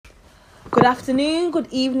Good afternoon, good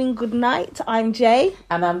evening, good night. I'm Jay.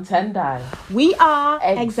 And I'm Tendai. We are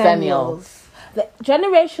Exennials. Exennials, the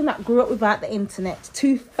generation that grew up without the internet.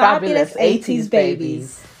 Two fabulous 80s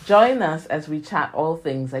babies. Join us as we chat all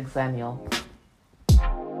things Exennial.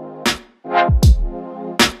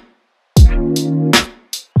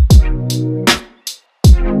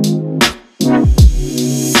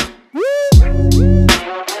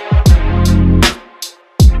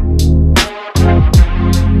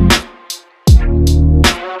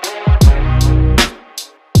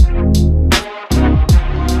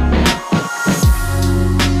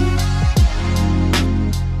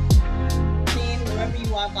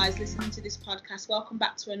 Welcome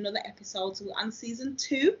back to another episode. So we're on season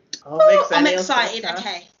 2. I'm excited.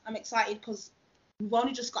 Okay, I'm excited because we've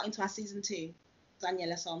only just got into our season 2,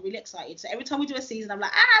 Daniela. So I'm really excited. So every time we do a season, I'm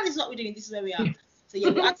like, this is what we're doing. This is where we are. So yeah,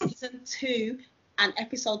 we're on season 2 and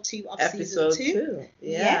episode 2 of season 2.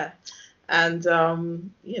 Yeah. And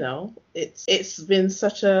it's been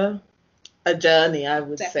such a journey, I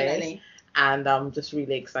would say. And I'm just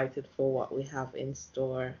really excited for what we have in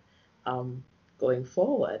store going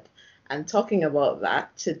forward. And talking about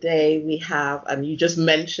that, today we have, and you just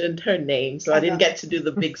mentioned her name, so I didn't get to do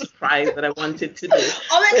the big surprise that I wanted to do.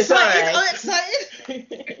 I'm excited.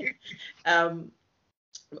 And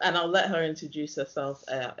I'll let her introduce herself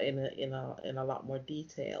in a lot more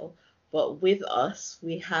detail. But with us,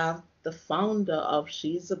 we have the founder of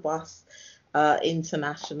She's the Boss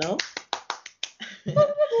International,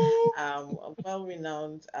 a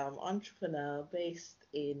well-renowned entrepreneur based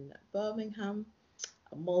in Birmingham,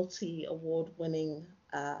 a multi-award-winning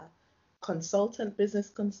business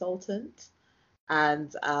consultant,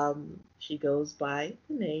 and she goes by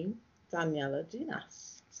the name Daniela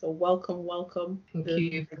Dinas. So welcome. Thank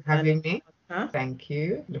you for having me. Thank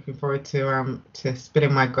you. Looking forward to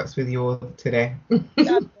spilling my guts with you all today.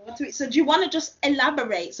 So do you want to just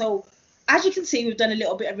elaborate? So as you can see, we've done a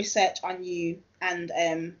little bit of research on you,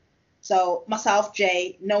 and so myself,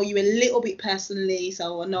 Jay, know you a little bit personally.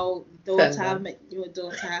 So I know met your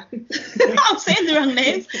daughter. I'm saying the wrong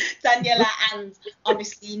names, Daniela, and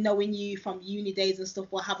obviously knowing you from uni days and stuff,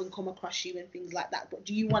 or having come across you and things like that. But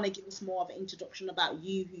do you want to give us more of an introduction about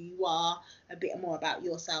you, who you are, a bit more about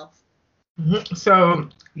yourself? Mm-hmm. So,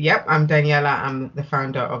 I'm Daniela. I'm the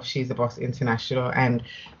founder of She's the Boss International, and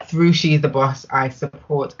through She's the Boss, I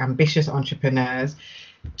support ambitious entrepreneurs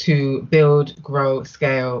to build, grow,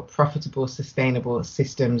 scale profitable, sustainable,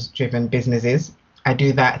 systems-driven businesses. I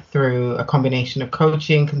do that through a combination of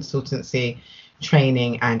coaching, consultancy,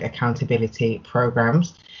 training, and accountability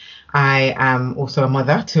programs. I am also a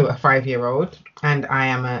mother to a 5-year-old, and I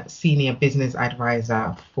am a senior business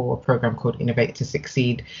advisor for a program called Innovate to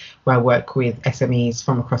Succeed, where I work with SMEs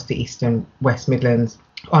from across the East and West Midlands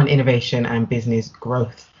on innovation and business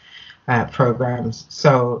growth programs.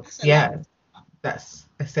 So, that's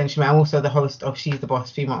essentially. I'm also the host of She's the Boss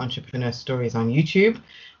Female Entrepreneur Stories on YouTube,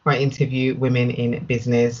 where I interview women in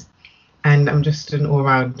business. And I'm just an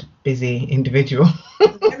all-round busy individual.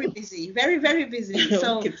 Very busy, very, very busy.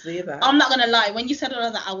 So I'm not gonna lie. When you said all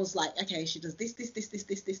of that, I was like, okay, she does this, and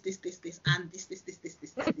this.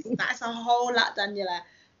 That's a whole lot, Daniela.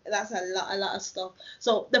 That's a lot of stuff.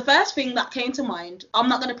 So the first thing that came to mind, I'm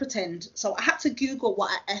not gonna pretend. So I had to Google what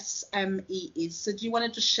an SME is. So do you want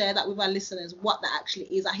to just share that with our listeners, what that actually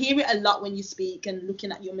is? I hear it a lot when you speak and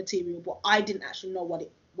looking at your material, but I didn't actually know what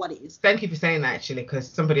it is. Thank you for saying that, actually, because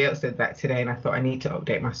somebody else said that today, and I thought I need to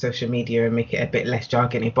update my social media and make it a bit less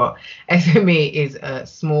jargony. But SME is a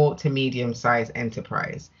small to medium sized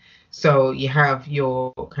enterprise. So you have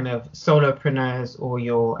your kind of solopreneurs or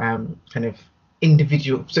your kind of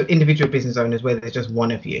individual business owners where there's just one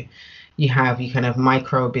of you. You have your kind of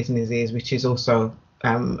micro businesses, which is also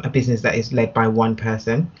a business that is led by one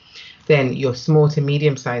person. Then your small to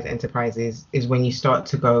medium sized enterprises is when you start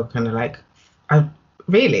to go kind of like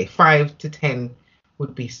really 5 to 10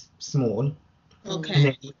 would be small. Okay. And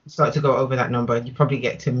then you start to go over that number. You probably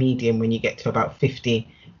get to medium when you get to about 50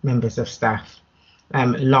 members of staff.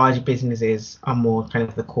 Large businesses are more kind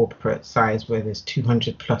of the corporate size where there's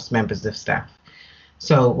 200 plus members of staff.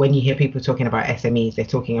 So when you hear people talking about SMEs, they're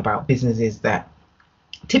talking about businesses that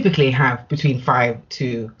typically have between 5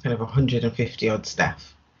 to kind of 150 odd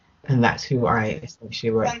staff. And that's who I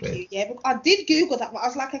essentially work with. Thank you. Yeah, but I did Google that, but I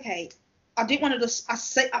was like, okay, I didn't want to just, I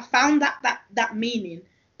found that meaning,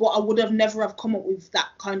 but I would have never have come up with that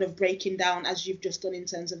kind of breaking down as you've just done in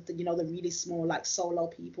terms of the, the really small, like solo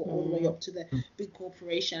people all the way up to the big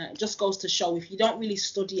corporation. It just goes to show if you don't really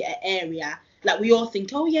study an area Like, we all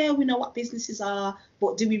think, oh yeah, we know what businesses are,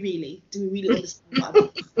 but do we really? Do we really understand what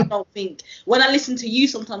it is? I don't think. When I listen to you,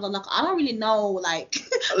 sometimes I'm like, I don't really know, like,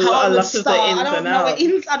 how I would start. I don't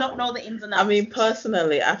know the ins and outs. I mean,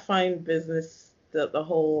 personally, I find business, the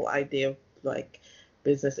whole idea of like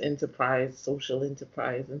business enterprise, social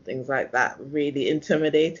enterprise, and things like that really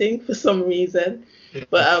intimidating for some reason.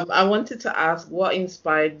 But I wanted to ask, what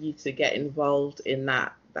inspired you to get involved in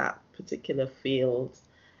that particular field?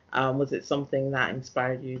 Was it something that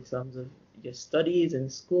inspired you in terms of your studies in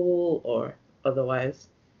school or otherwise?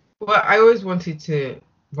 Well, I always wanted to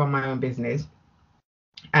run my own business,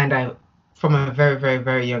 and from a very, very,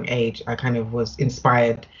 very young age, I kind of was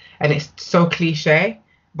inspired. And it's so cliche,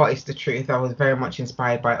 but it's the truth. I was very much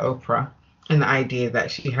inspired by Oprah and the idea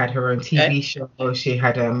that she had her own TV show, she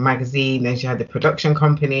had a magazine, and she had the production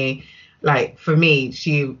company. Like, for me,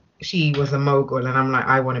 she was a mogul, and I'm like,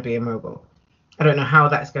 I want to be a mogul. I don't know how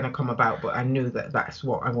that's going to come about, but I knew that that's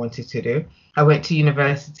what I wanted to do. I went to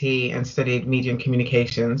university and studied media and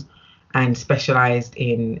communications and specialized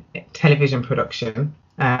in television production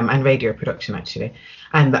and radio production, actually.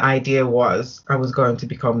 And the idea was I was going to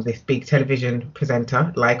become this big television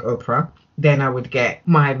presenter like Oprah. Then I would get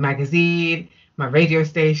my magazine, my radio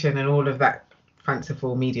station, and all of that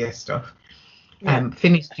fanciful media stuff.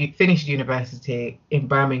 Finished university in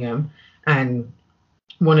Birmingham, and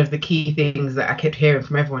one of the key things that I kept hearing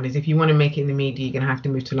from everyone is, if you want to make it in the media, you're going to have to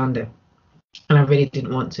move to London. And I really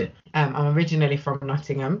didn't want to. I'm originally from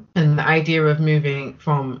Nottingham, and the idea of moving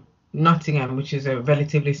from Nottingham, which is a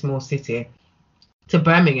relatively small city, to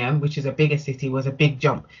Birmingham, which is a bigger city, was a big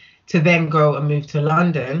jump. To then go and move to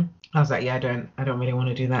London, I was like, yeah, I don't really want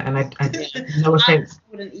to do that. And I no offense.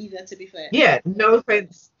 I wouldn't either, to be fair. Yeah, no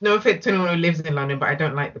offense to anyone who lives in London, but I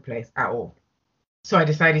don't like the place at all. So I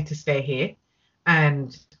decided to stay here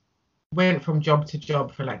and went from job to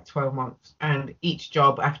job for like 12 months. And each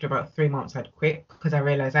job, after about 3 months, I'd quit because I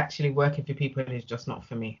realized actually working for people is just not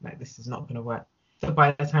for me. Like, this is not going to work. So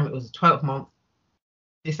by the time it was 12 months,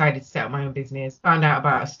 decided to set up my own business, found out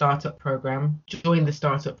about a startup program, joined the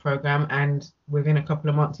startup program, and within a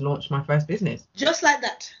couple of months launched my first business. Just like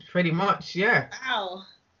that? Pretty much, yeah. Wow.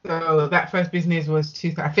 So that first business was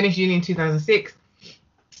I finished uni in 2006,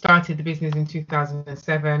 started the business in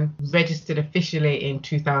 2007, registered officially in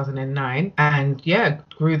 2009, and yeah,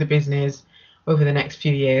 grew the business over the next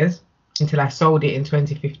few years until I sold it in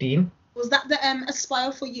 2015. Was that the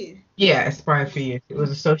Aspire for You? Yeah, Aspire for You. It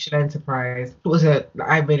was a social enterprise.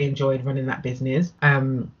 I really enjoyed running that business.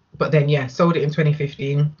 But then, yeah, sold it in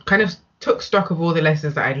 2015. Kind of took stock of all the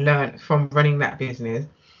lessons that I'd learned from running that business,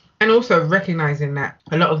 and also recognizing that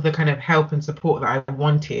a lot of the kind of help and support that I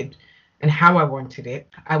wanted and how I wanted it,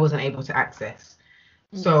 I wasn't able to access.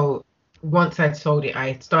 So once I'd sold it,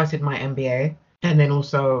 I started my MBA, and then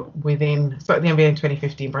also started the MBA in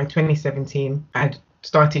 2015. By 2017, I'd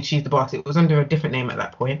started She's the Boss. It was under a different name at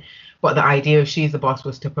that point, but the idea of She's the Boss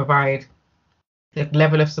was to provide the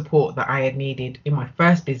level of support that I had needed in my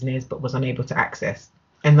first business but was unable to access.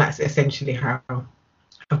 And that's essentially how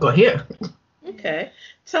I've got here. Okay.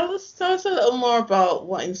 Tell us a little more about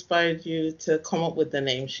what inspired you to come up with the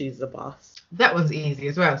name She's the Boss. That was easy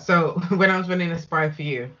as well. So when I was running Aspire for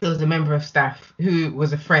You, there was a member of staff who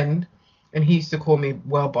was a friend, and he used to call me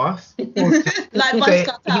Well Boss. Like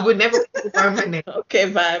he would never call my name. Okay,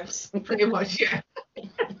 vibes. Pretty much, yeah.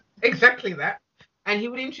 Exactly that. And he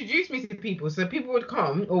would introduce me to people. So people would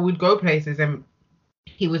come or would go places, and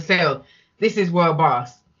he would say, oh, this is Well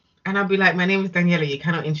Boss. And I'd be like, my name is Daniela. You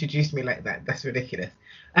cannot introduce me like that. That's ridiculous.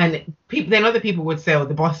 And then other people would say, oh,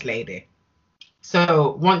 the boss lady.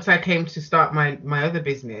 So once I came to start my other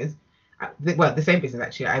business, the same business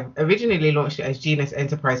actually, I originally launched it as Genus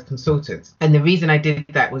Enterprise Consultants. And the reason I did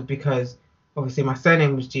that was because obviously my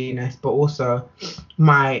surname was Genus, but also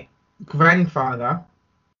my grandfather,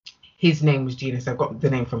 his name was Genus. I got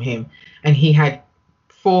the name from him. And he had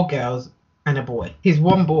 4 girls and a boy. His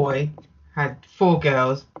one boy had 4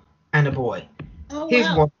 girls and a boy. Oh, his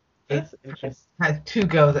wow. one That's interesting. has 2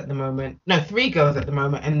 girls at the moment. No, 3 girls at the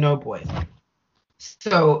moment and no boys.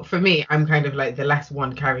 So for me, I'm kind of like the last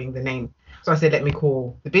one carrying the name. So I said, let me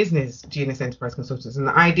call the business Genus Enterprise Consultants. And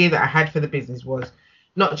the idea that I had for the business was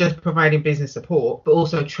not just providing business support, but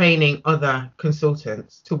also training other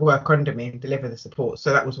consultants to work under me and deliver the support.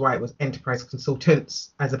 So that was why it was Enterprise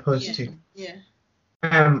Consultants as opposed to. Yeah.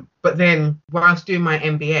 But then whilst doing my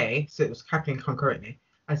MBA, so it was happening concurrently,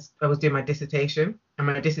 I was doing my dissertation, and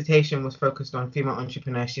my dissertation was focused on female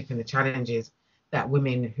entrepreneurship and the challenges that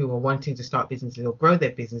women who are wanting to start businesses or grow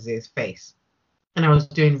their businesses face. And I was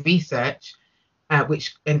doing research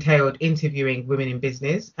which entailed interviewing women in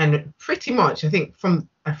business. And pretty much, I think from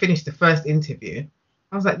I finished the first interview,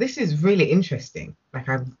 I was like, this is really interesting. Like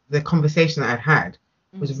the conversation that I'd had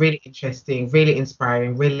was really interesting, really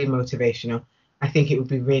inspiring, really motivational. I think it would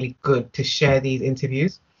be really good to share these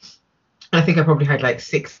interviews. And I think I probably had like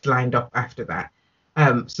 6 lined up after that.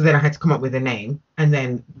 So then I had to come up with a name. And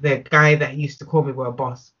then the guy that used to call me World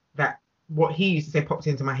Boss, that what he used to say popped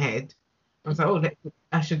into my head. I was like, oh,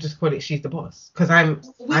 I should just call it She's the Boss. Because I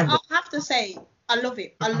have to say, I love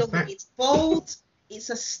it. I love it. It's bold. It's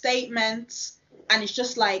a statement. And it's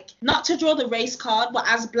just like, not to draw the race card, but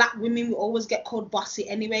as Black women, we always get called bossy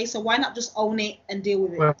anyway. So why not just own it and deal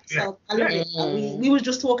with it? Well, yeah. So I love it. We were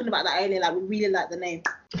just talking about that earlier. Like, we really like the name.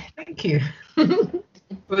 Thank you.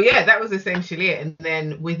 Well, yeah, that was essentially it. And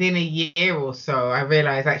then within a year or so, I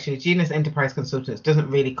realized actually Genius Enterprise Consultants doesn't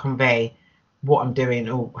really convey what I'm doing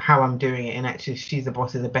or how I'm doing it. And actually She's the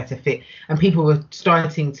Boss is a better fit. And people were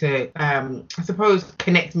starting to, I suppose,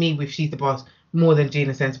 connect me with She's the Boss more than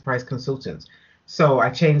Genius Enterprise Consultants. So I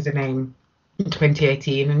changed the name in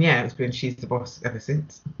 2018, and yeah, it's been She's the Boss ever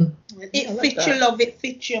since. It fits you, love it,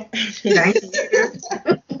 fits you.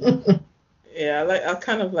 Yeah, I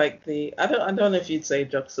kind of like I don't know if you'd say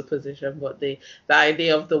juxtaposition, but the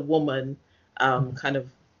idea of the woman kind of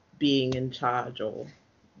being in charge or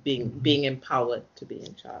being empowered to be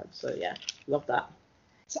in charge. So yeah, love that.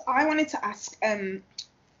 So I wanted to ask,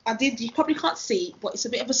 you probably can't see, but it's a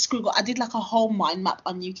bit of a scribble. I did like a whole mind map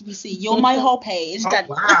on you. Can you see? You're my whole page. Oh,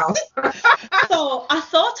 wow. So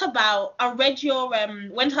I read your,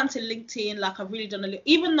 went onto LinkedIn, like I've really done a little,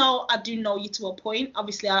 even though I do know you to a point,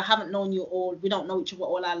 obviously I haven't known you all, we don't know each other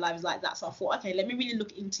all our lives like that. So I thought, okay, let me really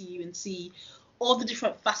look into you and see all the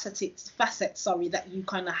different facets, that you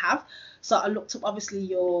kind of have. So I looked up obviously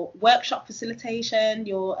your workshop facilitation,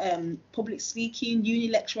 your public speaking, uni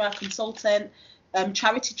lecturer, consultant,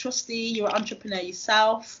 charity trustee, you're an entrepreneur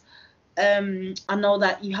yourself. I know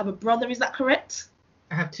that you have a brother, is that correct?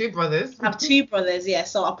 I have 2 brothers. Yeah.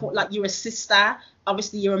 So I put like you're a sister,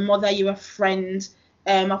 obviously you're a mother, you're a friend.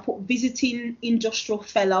 I put visiting industrial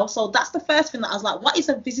fellow. So that's the first thing that I was like, what is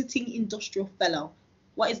a visiting industrial fellow?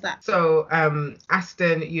 What is that? So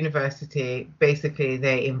Aston University, basically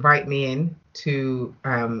they invite me in to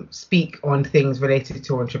speak on things related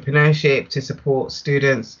to entrepreneurship, to support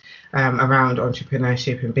students around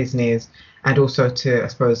entrepreneurship and business, and also to, I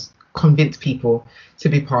suppose, convince people to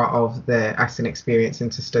be part of the Aston experience and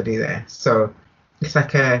to study there. So it's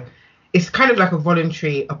kind of like a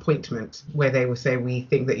voluntary appointment where they will say, we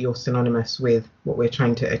think that you're synonymous with what we're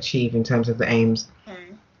trying to achieve in terms of the aims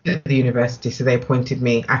at the university. So they appointed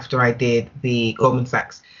me after I did the Goldman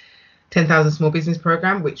Sachs 10,000 Small Business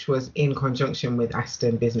Program, which was in conjunction with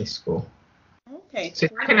Aston Business School. Okay. So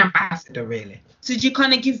it's like an ambassador, really. So did you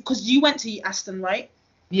kind of because you went to Aston, right?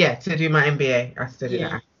 Yeah, to do my MBA. I studied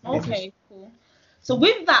at Aston. Okay, cool. So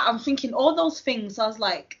with that, I'm thinking all those things, I was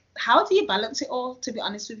like, how do you balance it all, to be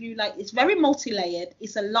honest with you? Like, it's very multi-layered.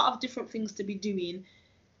 It's a lot of different things to be doing.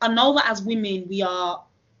 I know that as women, we are,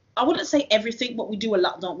 I wouldn't say everything, but we do a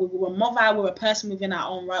lot, don't we? We're a mother, we're a person within our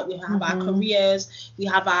own right. We have our careers, we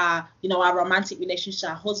have our, our romantic relationships,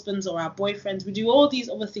 our husbands or our boyfriends. We do all these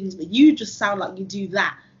other things, but you just sound like you do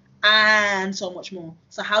that and so much more.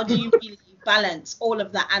 So how do you really balance all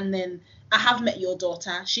of that? And then I have met your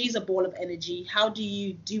daughter. She's a ball of energy. How do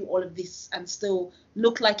you do all of this and still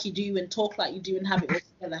look like you do and talk like you do and have it all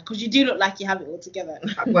together? Because you do look like you have it all together.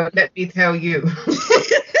 Well, let me tell you,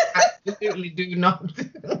 absolutely do not.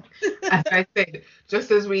 As I said,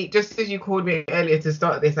 just as you called me earlier to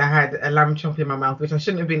start this, I had a lamb chop in my mouth, which I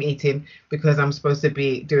shouldn't have been eating because I'm supposed to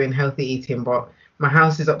be doing healthy eating. But my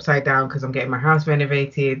house is upside down because I'm getting my house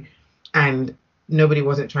renovated, and nobody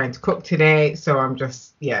wasn't trying to cook today, so I'm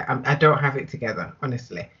just, I don't have it together,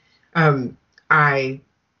 honestly. I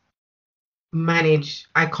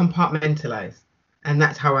compartmentalize, and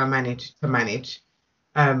that's how I manage to manage.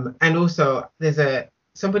 And also,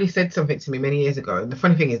 somebody said something to me many years ago, and the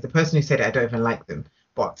funny thing is, the person who said it, I don't even like them,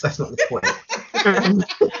 but that's not the point.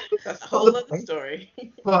 That's a whole other story.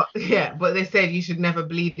 But they said you should never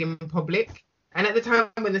bleed in public. And at the time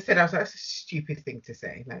when they said, I was like, that's a stupid thing to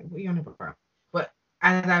say. Like, what are you on about? But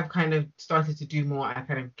as I've kind of started to do more, I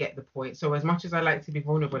kind of get the point. So as much as I like to be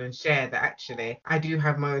vulnerable and share that actually I do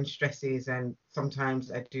have my own stresses, and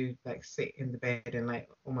sometimes I do like sit in the bed and like,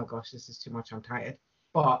 oh my gosh, this is too much, I'm tired.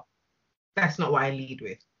 But that's not what I lead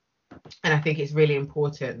with. And I think it's really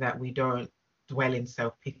important that we don't dwell in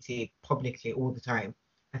self-pity publicly all the time.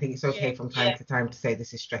 I think it's okay from time to time to say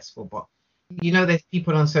this is stressful, but there's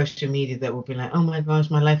people on social media that will be like, oh my gosh,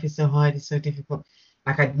 my life is so hard, it's so difficult.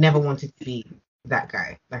 Like, I'd never wanted to be that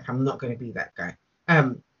guy. Like, I'm not going to be that guy.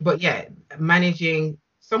 But yeah, managing,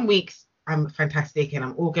 some weeks I'm fantastic and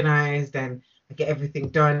I'm organized and I get everything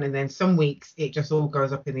done. And then some weeks it just all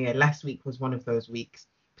goes up in the air. Last week was one of those weeks,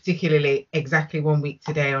 particularly exactly 1 week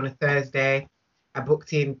today on a Thursday. I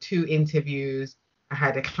booked in 2 interviews. I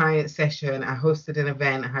had a client session. I hosted an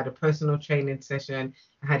event. I had a personal training session.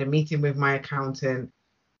 I had a meeting with my accountant.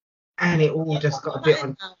 And it all just got a bit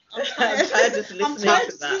on. I'm tired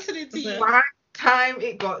just listening to you. By the time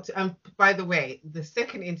it got to, by the way, the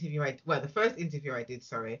first interview I did,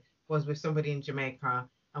 was with somebody in Jamaica.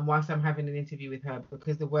 And whilst I'm having an interview with her,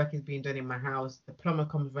 because the work is being done in my house, the plumber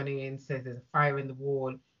comes running in, says there's a fire in the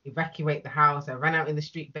wall, evacuate the house. I ran out in the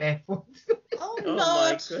street barefoot. Oh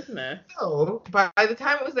my goodness. So by the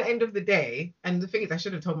time it was the end of the day, and the thing is, I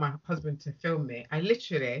should have told my husband to film me. I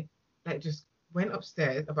literally just went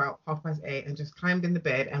upstairs about 8:30 and just climbed in the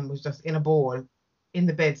bed and was just in a ball in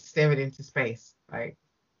the bed staring into space. Like,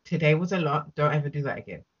 today was a lot. Don't ever do that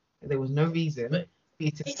again. There was no reason.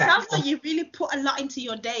 It sounds like you really put a lot into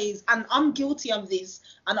your days, and I'm guilty of this.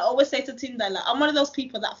 And I always say to Tim that, like, I'm one of those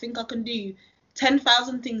people that think I can do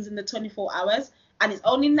 10,000 things in the 24 hours. And it's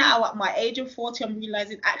only now at my age of 40 I'm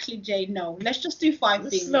realizing, actually, Jay, no, let's just do 5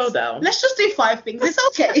 things. Slow down. Let's just do 5 things. It's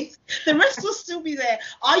okay. The rest will still be there.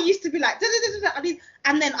 I used to be like,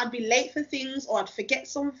 and then I'd be late for things, or I'd forget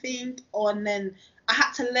something, and then I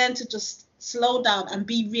had to learn to just slow down and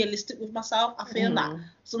be realistic with myself. I feel that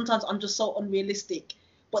sometimes I'm just so unrealistic.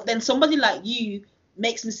 But then somebody like you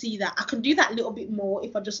makes me see that I can do that little bit more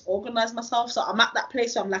if I just organize myself. So I'm at that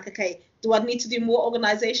place where I'm like, okay, do I need to do more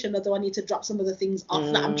organization, or do I need to drop some of the things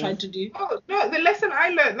off that I'm trying to do? Oh, no, the lesson I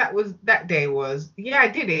learned that day was, yeah, I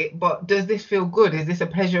did it, but does this feel good? Is this a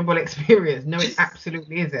pleasurable experience? No, it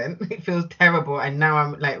absolutely isn't. It feels terrible, and now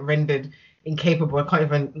I'm like rendered incapable. I can't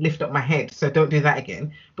even lift up my head, so don't do that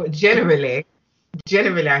again. But generally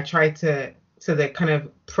I try to, so the kind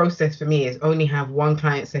of process for me is only have 1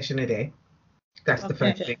 client session a day. That's the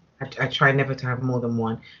first thing. I try never to have more than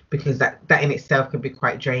 1, because that in itself can be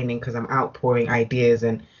quite draining, because I'm outpouring ideas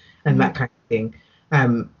and that kind of thing.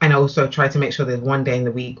 And I also try to make sure there's 1 day in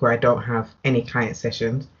the week where I don't have any client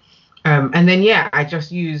sessions. And then, I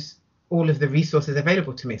just use all of the resources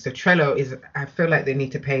available to me. So Trello I feel like they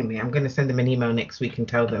need to pay me. I'm going to send them an email next week and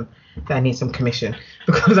tell them that I need some commission,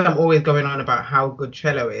 because I'm always going on about how good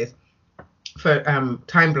Trello is for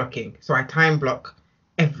time blocking. So I time block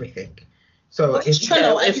everything. So what is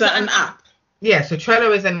Trello? Is that an app? Yeah, so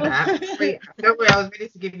Trello is an app. Don't worry, I was ready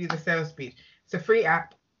to give you the sales speech. It's a free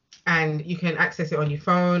app, and you can access it on your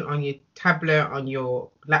phone, on your tablet, on your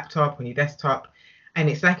laptop, on your desktop. And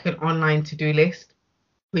it's like an online to-do list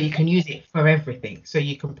where you can use it for everything. So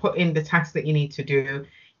you can put in the tasks that you need to do.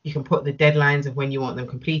 You can put the deadlines of when you want them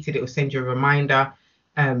completed. It will send you a reminder.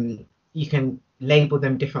 You can label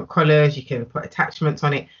them different colors. You can put attachments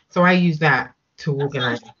on it. So I use that to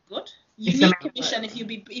organize. That sounds really good. You need commission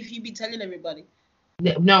if you be telling everybody.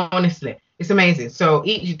 No, honestly, it's amazing. So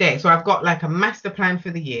each day, so I've got like a master plan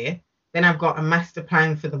for the year, then I've got a master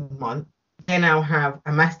plan for the month, then I'll have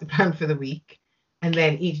a master plan for the week, and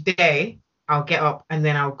then each day I'll get up and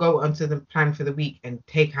then I'll go onto the plan for the week and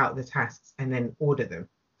take out the tasks and then order them.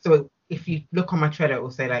 So if you look on my Trello, it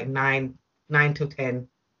will say like 9 till 10,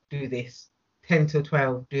 do this, 10 till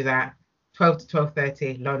 12, do that, 12 to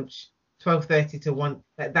 12:30, lunch, 12:30 to 1.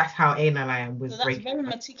 That's how anal I am with break. That's very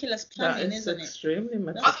meticulous planning, isn't it? Extremely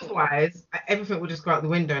meticulous. Otherwise, everything will just go out the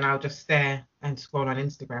window and I'll just stare and scroll on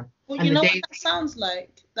Instagram. Well, you know what that sounds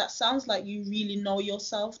like? That sounds like you really know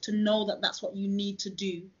yourself, to know that that's what you need to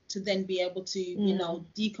do, to then be able to, you know,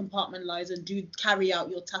 decompartmentalize and carry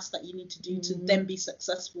out your tasks that you need to do to then be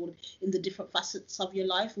successful in the different facets of your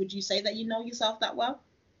life. Would you say that you know yourself that well?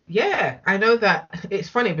 Yeah, I know that. It's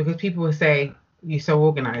funny because people will say, you're so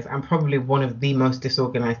organized. I'm probably one of the most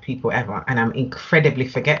disorganized people ever, and I'm incredibly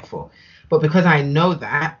forgetful. But because I know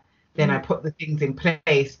that, then I put the things in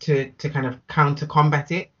place to kind of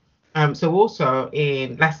combat it. So also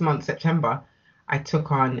in last month, September, I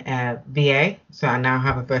took on a VA. So I now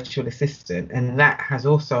have a virtual assistant, and that has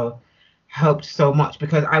also helped so much,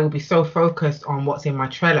 because I will be so focused on what's in my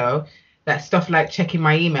Trello that stuff like checking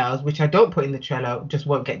my emails, which I don't put in the Trello, just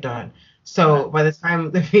won't get done. So by the time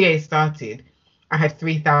the VA started, I had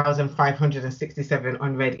 3,567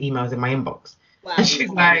 unread emails in my inbox. Wow. And she's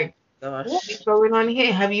like, what is going on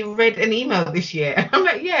here? Have you read an email this year? And I'm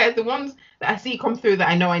like, yeah, the ones that I see come through that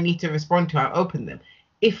I know I need to respond to, I open them.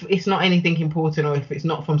 If it's not anything important, or if it's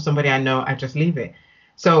not from somebody I know, I just leave it.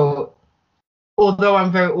 So although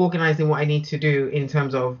I'm very organized in what I need to do in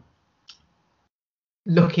terms of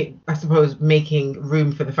I suppose, making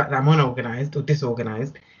room for the fact that I'm unorganized or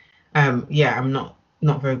disorganized, I'm not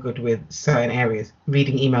not very good with certain areas,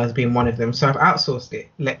 reading emails being one of them. So I've outsourced it,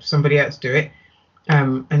 let somebody else do it,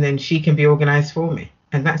 and then she can be organized for me.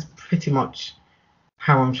 And that's pretty much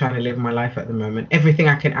how I'm trying to live my life at the moment. Everything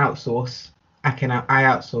I can outsource, I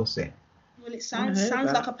outsource it. Well, it sounds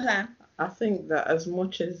like a plan. I think that as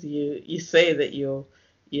much as you say that you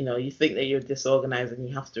think that you're disorganized and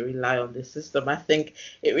you have to rely on this system, I think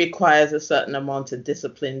it requires a certain amount of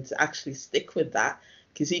discipline to actually stick with that,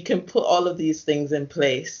 because you can put all of these things in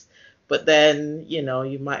place, but then,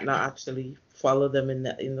 you might not actually follow them in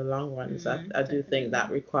the long run. So I do think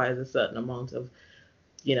that requires a certain amount of,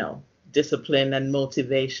 discipline and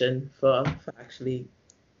motivation for actually,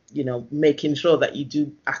 making sure that you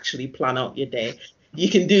do actually plan out your day. You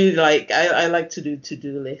can do I like to do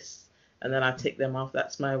to-do lists, and then I tick them off.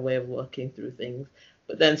 That's my way of working through things.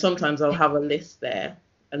 But then sometimes I'll have a list there,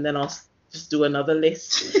 and then I'll just do another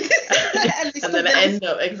list. And then I end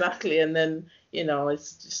up exactly. And then,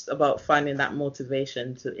 it's just about finding that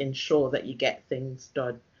motivation to ensure that you get things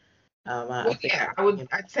done.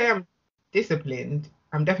 I'd say I'm disciplined.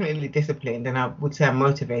 I'm definitely disciplined, and I would say I'm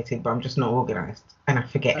motivated, but I'm just not organized, and I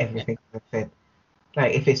forget everything I've said.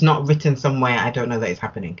 Like, if it's not written somewhere, I don't know that it's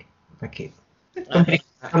happening. Like, somebody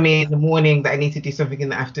tell me in the morning that I need to do something in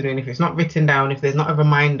the afternoon. If it's not written down, if there's not a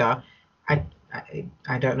reminder, I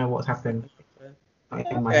don't know what's happened. I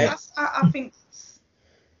think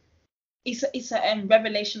it's a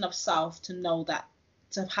revelation of self to know that,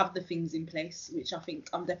 to have the things in place, which I think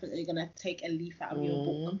I'm definitely gonna take a leaf out of your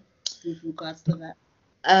book with regards to that.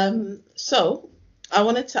 So I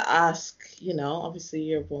wanted to ask, obviously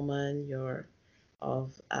you're a woman, you're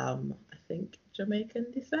of I think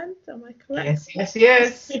Jamaican descent, am I correct?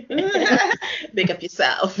 Yes. Big up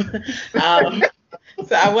yourself.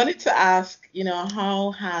 So I wanted to ask,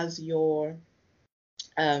 how has your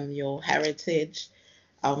heritage,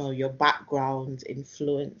 your background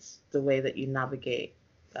influenced the way that you navigate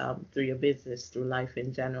through your business, through life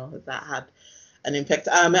in general? Has that had an impact?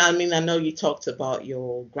 I know you talked about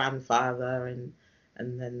your grandfather and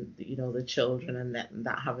then the children, and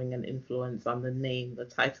that having an influence on the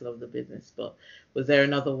title of the business, but was there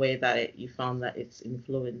another way that you found that it's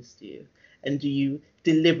influenced you? And do you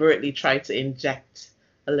deliberately try to inject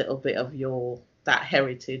a little bit of that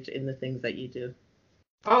heritage in the things that you do?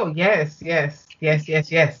 Oh, yes.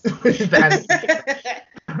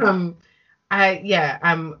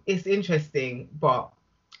 It's interesting, but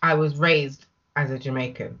I was raised as a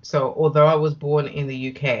Jamaican. So although I was born in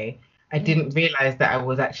the UK, I didn't realize that I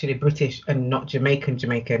was actually British and not Jamaican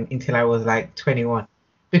until I was like 21,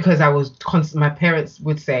 because I was my parents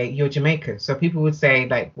would say, you're Jamaican. So people would say,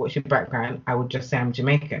 like, what's your background? I would just say I'm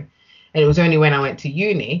Jamaican. And it was only when I went to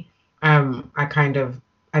uni, and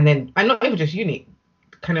not even just uni,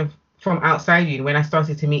 kind of from outside uni, when I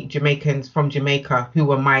started to meet Jamaicans from Jamaica who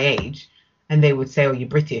were my age, and they would say, oh, you're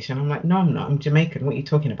British. And I'm like, no, I'm not. I'm Jamaican. What are you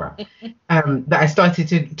talking about? That I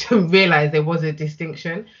started to realize there was a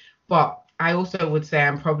distinction. But I also would say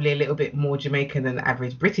I'm probably a little bit more Jamaican than the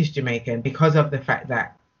average British Jamaican, because of the fact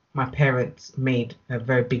that my parents made a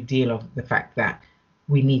very big deal of the fact that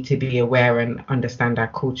we need to be aware and understand our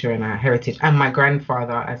culture and our heritage. And my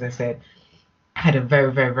grandfather, as I said, had a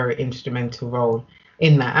very, very, very instrumental role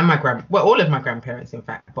in that. And all of my grandparents, in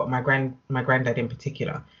fact, but my granddad in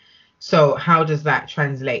particular. So how does that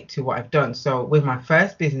translate to what I've done? So with my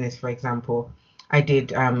first business, for example, I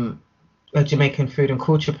did a Jamaican food and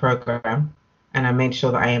culture program, and I made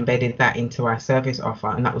sure that I embedded that into our service offer,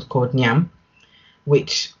 and that was called Nyam,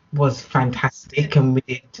 which was fantastic. And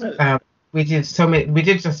we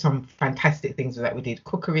did just some fantastic things with that. We did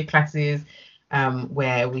cookery classes,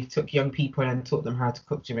 where we took young people and taught them how to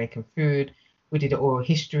cook Jamaican food. We did an oral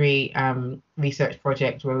history research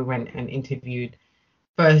project where we went and interviewed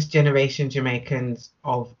first generation Jamaicans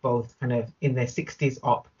of both kind of in their 60s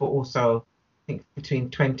up, but also I think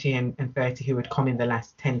between 20 and 30 who had come in the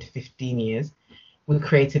last 10 to 15 years. We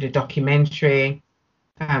created a documentary,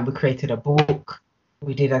 we created a book,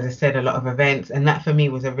 we did, as I said, a lot of events, and that for me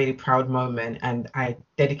was a really proud moment, and I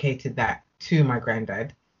dedicated that to my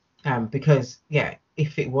granddad, because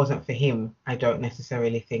if it wasn't for him, I don't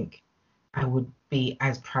necessarily think I would be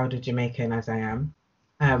as proud of Jamaican as I am.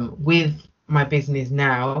 With my business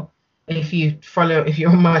now, if you're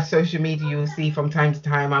on my social media, you'll see from time to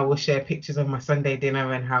time I will share pictures of my Sunday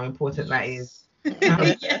dinner and how important that is.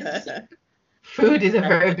 Yes. Food is a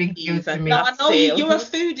very big deal to me. Now, I know you're a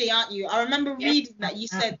foodie, aren't you? I remember reading that you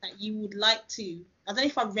said that you would like to, I don't know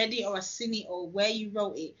if I read it or I seen it or where you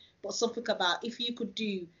wrote it, but something about if you could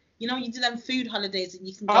do, you do them food holidays and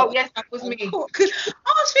you can go. Oh, yes, that was me. Cook. I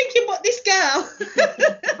was thinking, what, this girl?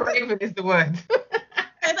 Brave is the word. Say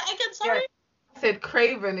that again, sorry. Yeah. said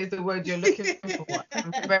craven is the word you're looking for.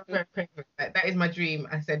 I'm very, very craven. That is my dream.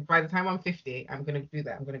 I said by the time I'm 50, I'm going to do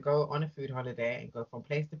that. I'm going to go on a food holiday and go from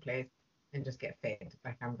place to place and just get fed.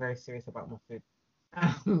 Like, I'm very serious about my food.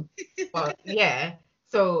 But yeah,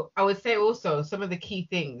 so I would say also some of the key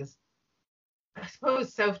things, I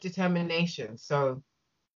suppose self-determination. So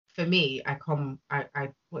for me, I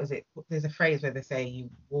what is it? There's a phrase where they say you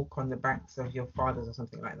walk on the backs of your fathers or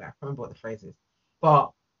something like that. I can't remember what the phrase is.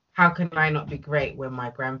 But how can I not be great when my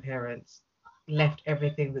grandparents left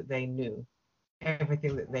everything that they knew,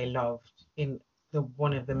 everything that they loved in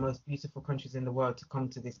one of the most beautiful countries in the world to come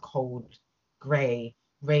to this cold, grey,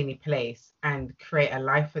 rainy place and create a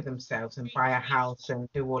life for themselves and buy a house and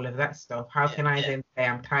do all of that stuff? How can I then say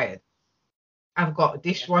I'm tired? I've got a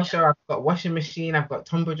dishwasher, I've got washing machine, I've got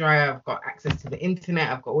tumble dryer, I've got access to the internet,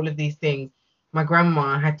 I've got all of these things. My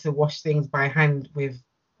grandma had to wash things by hand with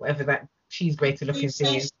whatever that cheese grater looking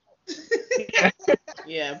thing is.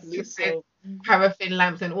 Yeah, blue soap. Paraffin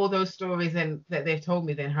lamps and all those stories and that they've told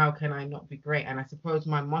me, then how can I not be great? And I suppose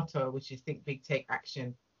my motto, which is think big, take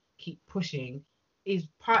action, keep pushing, is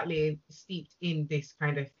partly steeped in this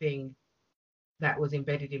kind of thing that was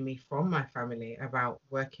embedded in me from my family about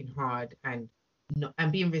working hard and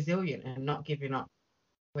being resilient and not giving up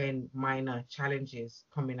when minor challenges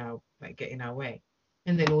get in our way.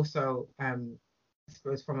 And then also, I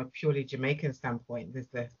suppose from a purely Jamaican standpoint, there's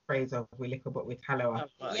the phrase of we lick a but we tallow.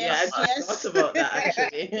 Yes, I thought about that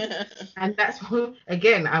actually. And that's what,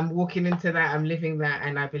 again, I'm walking into that, I'm living that,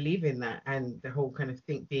 and I believe in that. And the whole kind of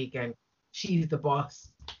think big and she's the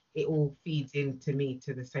boss, it all feeds into me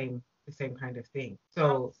to the same kind of thing.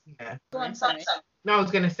 So yeah. Go on, sorry. No, I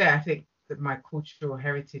was gonna say I think that my cultural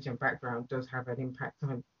heritage and background does have an impact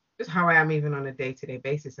on just how I am even on a day-to-day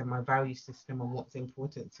basis and my value system and what's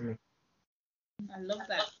important to me. I love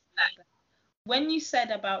that. When you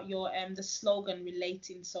said about your the slogan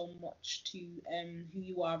relating so much to who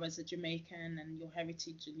you are as a Jamaican and your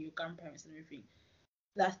heritage and your grandparents and everything,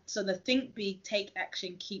 so the think big, take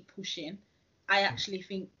action, keep pushing. I actually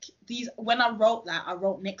think when I wrote that, I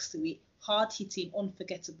wrote next to it, hard-hitting,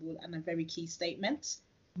 unforgettable, and a very key statement.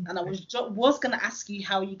 And I was going to ask you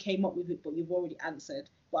how you came up with it, but you've already answered.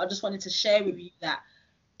 But I just wanted to share with you that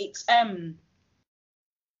it's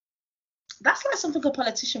that's like something a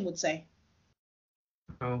politician would say.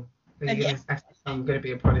 Oh, I'm going to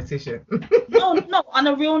be a politician. No, on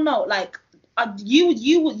a real note, like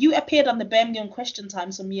you appeared on the Birmingham Question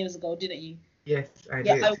Time some years ago, didn't you? Yes, I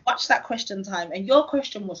did. I watched that Question Time, and your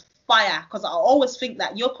question was fire, because I always think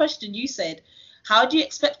that your question, you said, how do you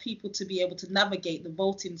expect people to be able to navigate the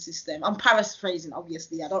voting system? I'm paraphrasing,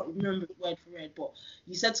 obviously. I don't remember it word for word, but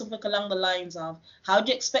you said something along the lines of, how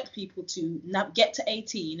do you expect people to get to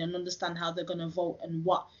 18 and understand how they're going to vote and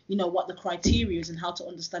what the criteria is and how to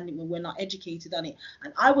understand it when we're not educated on it?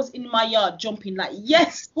 And I was in my yard jumping like,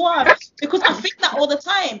 yes, what? Because I think that all the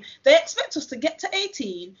time. They expect us to get to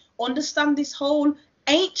 18, understand this whole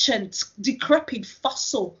ancient, decrepit,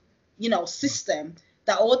 fossil, system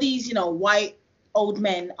that all these, white old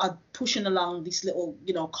men are pushing along this little,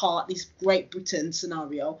 cart, this Great Britain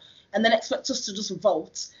scenario, and then expect us to just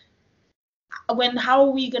vote. How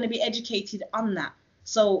are we going to be educated on that?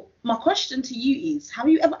 So my question to you is, have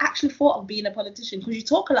you ever actually thought of being a politician? Because you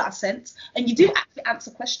talk a lot of sense and you do actually answer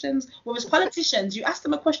questions. Whereas politicians, you ask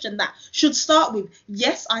them a question that should start with,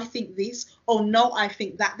 yes, I think this, or no, I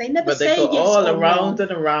think that. They never say yes or no. But they go all around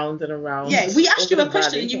and around and around. Yeah, we asked you a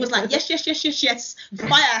question and you was like, yes,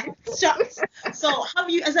 fire, shots. So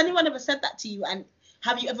has anyone ever said that to you? And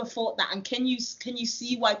have you ever thought that? And can you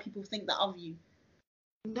see why people think that of you?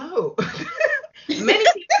 No.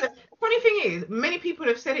 Funny thing is, many people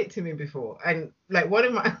have said it to me before, and like one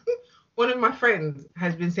of my friends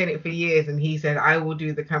has been saying it for years, and he said, I will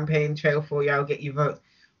do the campaign trail for you, I'll get you votes.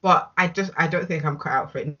 But I don't think I'm cut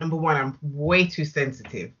out for it. Number one, I'm way too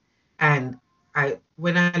sensitive, and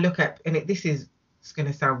when I look at, and it's going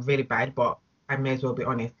to sound really bad, but I may as well be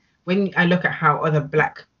honest. When I look at how other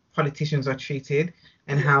black politicians are treated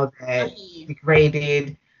and how they're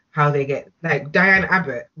degraded, how they get, like Diane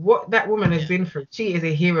Abbott, what that woman has been through, she is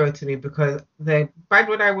a hero to me, because the bad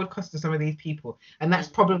word I would cost to some of these people. And that's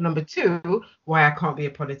problem number two, why I can't be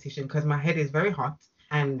a politician, because my head is very hot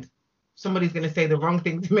and somebody's going to say the wrong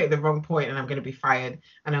thing to make the wrong point and I'm going to be fired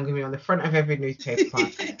and I'm going to be on the front of every newspaper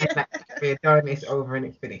and that's be done, it's over and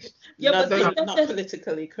it's finished. Yeah, but not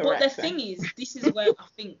politically correct. But the thing is, this is where I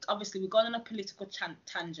think, obviously, we're going on a political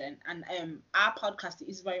tangent, and our podcast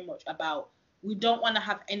is very much about, we don't want to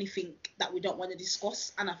have anything that we don't want to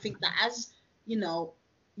discuss. And I think that as,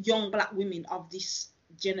 young black women of this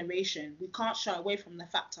generation, we can't shy away from the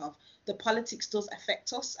fact of the politics does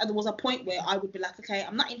affect us. And there was a point where I would be like, okay,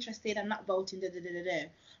 I'm not interested, I'm not voting,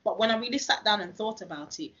 But when I really sat down and thought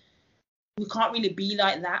about it, we can't really be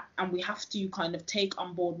like that, and we have to kind of take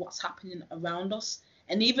on board what's happening around us.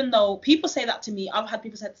 And even though people say that to me, I've had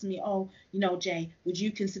people say to me, oh, Jay, would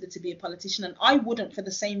you consider to be a politician? And I wouldn't, for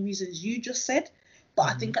the same reasons you just said. But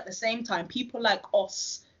I think at the same time, people like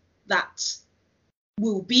us that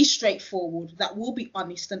will be straightforward, that will be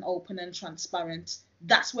honest and open and transparent,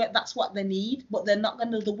 that's what they need. But they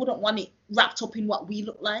wouldn't want it wrapped up in what we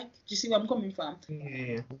look like. Do you see where I'm coming from?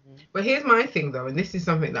 Yeah. But here's my thing though, and this is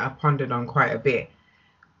something that I've pondered on quite a bit.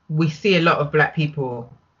 We see a lot of black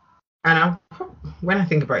people, and when I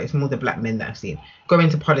think about it, it's more the black men that I've seen go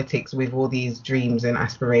into politics with all these dreams and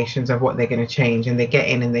aspirations of what they're going to change, and they get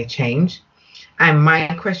in and they change. And my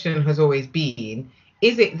question has always been,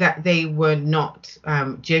 is it that they were not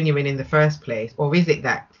genuine in the first place? Or is it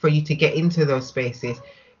that for you to get into those spaces,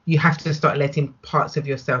 you have to start letting parts of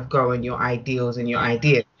yourself go and your ideals and your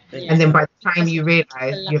ideas? Yeah. And then by the time you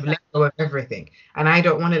realize you've let go of everything, and I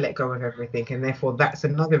don't want to let go of everything. And therefore, that's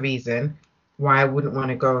another reason why I wouldn't want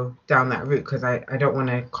to go down that route, because I don't want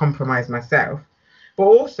to compromise myself. But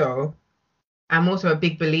also, I'm also a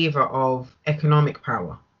big believer of economic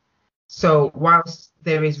power. So whilst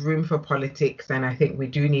there is room for politics, and I think we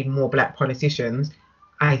do need more black politicians,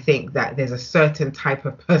 I think that there's a certain type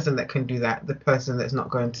of person that can do that, the person that's not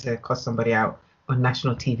going to cuss somebody out on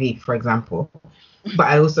national TV, for example. But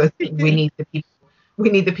I also think we need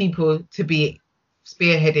the people to be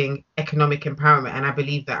spearheading economic empowerment, and I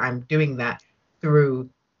believe that I'm doing that through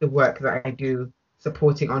the work that I do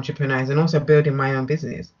supporting entrepreneurs and also building my own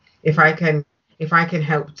business. If I can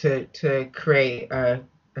help to create a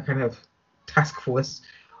kind of task force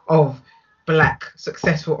of black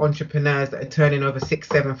successful entrepreneurs that are turning over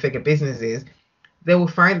 6-7 figure businesses, they will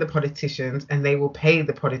find the politicians and they will pay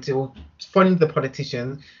the or fund the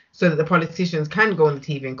politicians so that the politicians can go on the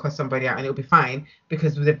TV and cuss somebody out and it'll be fine,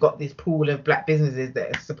 because they've got this pool of black businesses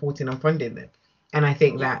that are supporting and funding them. And I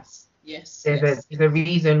think there's a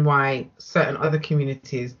reason why certain other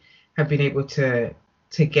communities have been able to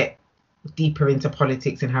get deeper into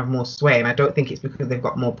politics and have more sway, and I don't think it's because they've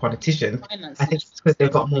got more politicians. I think it's because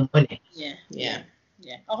they've got more money.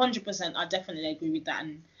 100%. I definitely agree with that,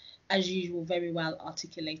 and as usual, very well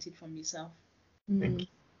articulated from yourself. Thank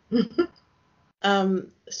you.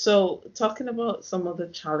 So talking about some of the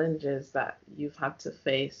challenges that you've had to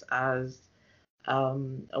face as a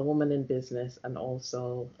woman in business and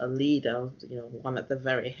also a leader, one at the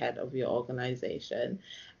very head of your organization,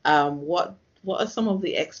 what are some of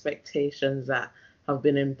the expectations that have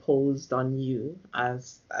been imposed on you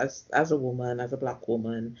as a woman, as a black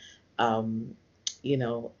woman, and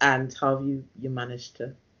how have you managed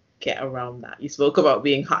to get around that? You spoke about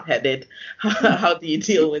being hot-headed. How do you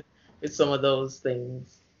deal with some of those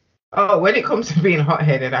things? Oh, when it comes to being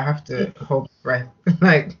hot-headed, I have to hold breath.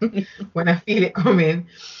 Like when I feel it coming,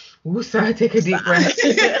 so I take a deep breath.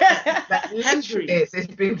 There's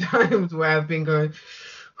been times where I've been going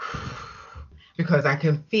because I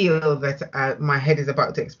can feel that my head is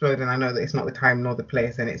about to explode, and I know that it's not the time nor the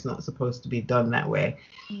place, and it's not supposed to be done that way.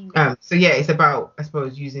 So yeah, it's about, I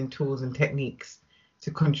suppose, using tools and techniques to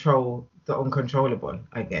control the uncontrollable,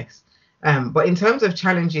 I guess. But in terms of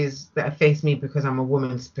challenges that have faced me because I'm a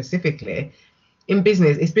woman specifically, in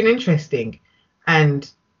business, it's been interesting. And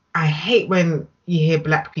I hate when you hear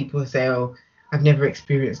black people say, oh, I've never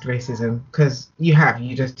experienced racism, because you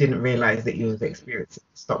just didn't realize that you was experiencing.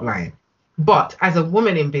 Stop lying. But as a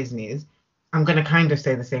woman in business, I'm going to kind of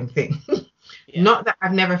say the same thing. Yeah. Not that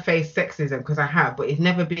I've never faced sexism, because I have, but it's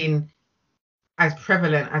never been as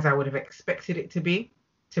prevalent as I would have expected it to be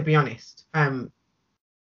honest.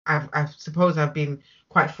 I suppose I've been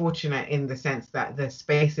quite fortunate in the sense that the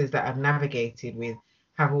spaces that I've navigated with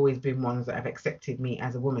have always been ones that have accepted me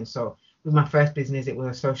as a woman. So with my first business, it was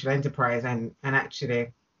a social enterprise, and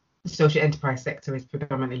actually the social enterprise sector is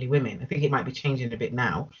predominantly women. I think it might be changing a bit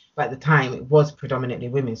now, but at the time it was predominantly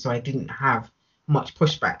women, so I didn't have much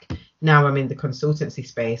pushback. Now I'm in the consultancy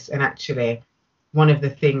space, and actually one of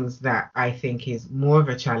the things that I think is more of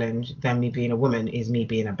a challenge than me being a woman is me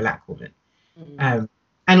being a black woman.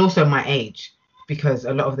 And also my age, because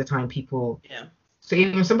a lot of the time people, so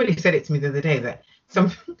even somebody said it to me the other day that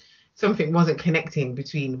something wasn't connecting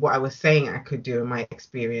between what I was saying I could do in my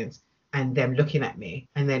experience and them looking at me.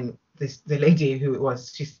 And then the lady who it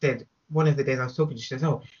was, she said, one of the days I was talking to, she says,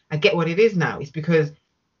 oh, I get what it is now. It's because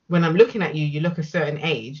when I'm looking at you, you look a certain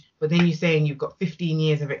age, but then you're saying you've got 15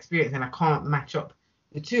 years of experience and I can't match up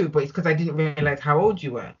the two, but it's because I didn't realize how old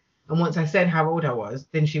you were. And once I said how old I was,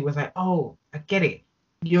 then she was like, oh, I get it.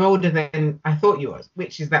 you're older than I thought you was,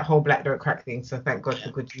 which is that whole black don't crack thing. So thank God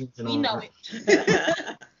for good genes and all We know that.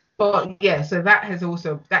 it. But yeah, so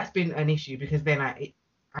that's been an issue, because then I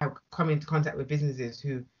come into contact with businesses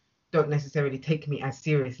who don't necessarily take me as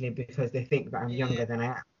seriously because they think that I'm younger than I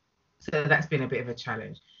am. So that's been a bit of a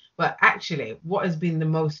challenge. But actually, what has been the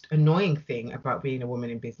most annoying thing about being a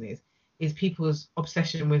woman in business is people's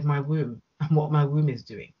obsession with my womb and what my womb is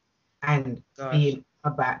doing, and being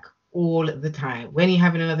back all the time. When are you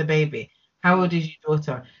having another baby? How old is your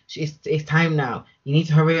daughter? It's time now. You need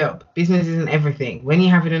to hurry up. Business isn't everything. When are you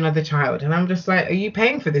having another child? And I'm just like, are you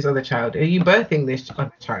paying for this other child? Are you birthing this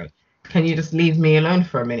other child? Can you just leave me alone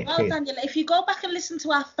for a minute, well, please? Daniela, if you go back and listen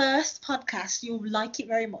to our first podcast, you'll like it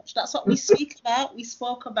very much. That's what we speak about. We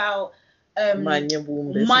spoke about mind your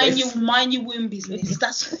womb business. Mind your womb business.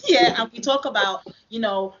 That's yeah, and we talk about,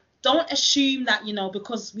 don't assume that,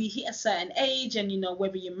 because we hit a certain age and,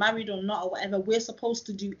 whether you're married or not or whatever, we're supposed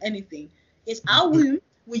to do anything. It's our womb.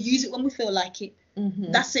 We use it when we feel like it.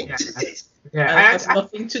 Mm-hmm. That's it. Yeah, and it has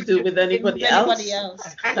nothing to do with anybody else.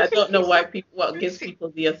 I don't know what gives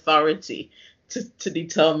people the authority to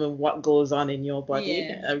determine what goes on in your body.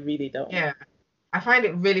 Yeah. I really don't. Yeah, I find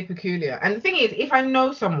it really peculiar. And the thing is, if I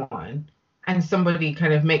know someone and somebody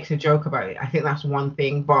kind of makes a joke about it, I think that's one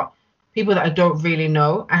thing. But people that I don't really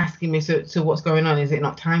know asking me, so what's going on? Is it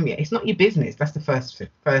not time yet? It's not your business. That's the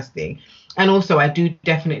first thing. And also, I do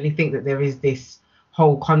definitely think that there is this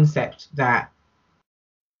whole concept that,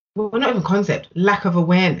 well, not even concept, lack of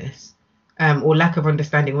awareness, or lack of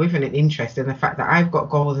understanding, or even an interest in the fact that I've got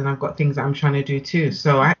goals and I've got things that I'm trying to do too.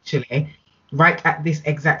 So actually, right at this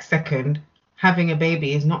exact second, having a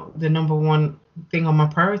baby is not the number one thing on my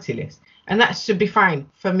priority list. And that should be fine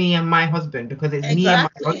for me and my husband, because it's me and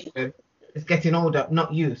my husband is getting older,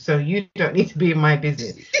 not you. So you don't need to be in my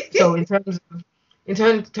business. So in terms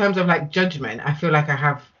of like judgment, I feel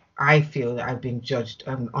that I've been judged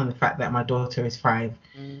on the fact that my daughter is 5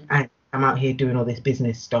 and I'm out here doing all this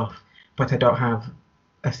business stuff, but I don't have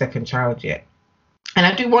a second child yet. And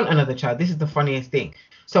I do want another child. This is the funniest thing.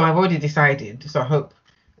 So I've already decided. So I hope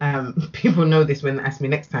people know this when they ask me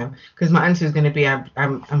next time, because my answer is going to be,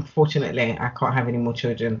 unfortunately, I can't have any more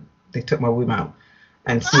children. They took my womb out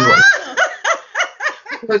and see what.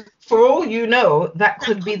 Because for all you know, that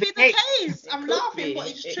could be the case. I'm laughing, but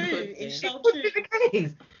it's true. It's so true. It could be the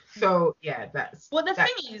case. So yeah, that's. But the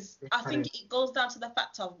thing is, I think it goes down to the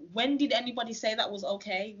fact of, when did anybody say that was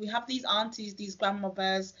okay? We have these aunties, these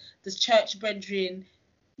grandmothers, this church brethren.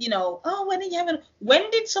 When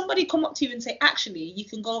did somebody come up to you and say, actually, you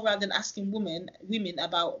can go around and asking women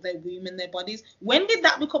about their womb and their bodies? When did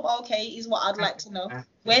that become okay is what I'd like to know.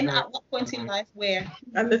 When, at what point in life, where?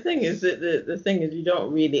 And the thing is, the thing is, you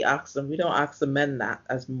don't really ask them. We don't ask the men that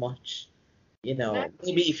as much.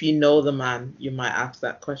 Maybe if you know the man, you might ask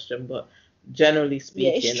that question. But generally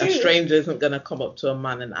speaking, a stranger isn't going to come up to a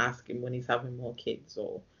man and ask him when he's having more kids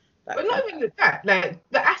or... But not even that. Like,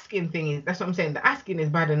 the asking thing is, that's what I'm saying. The asking is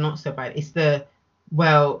bad and not so bad. It's that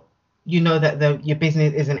your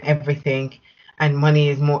business isn't everything, and money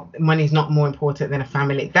is not more important than a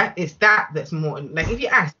family. That's more, like, if you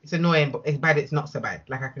ask, it's annoying, but it's bad, it's not so bad.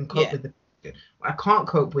 Like, I can cope with the question. What I can't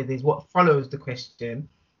cope with is what follows the question,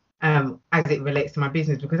 as it relates to my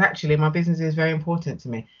business, because actually my business is very important to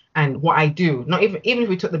me. And what I do, not even if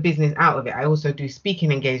we took the business out of it, I also do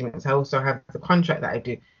speaking engagements. I also have the contract that I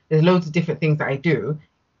do. There's loads of different things that I do,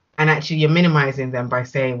 and actually you're minimizing them by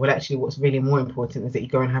saying, well, actually what's really more important is that you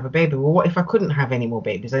go and have a baby. Well, what if I couldn't have any more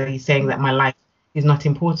babies? Are you saying that my life is not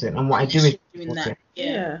important and what I do is important?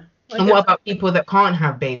 Yeah. And what about people that can't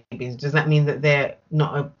have babies? Does that mean that they're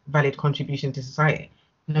not a valid contribution to society?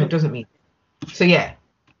 No, it doesn't mean. So yeah,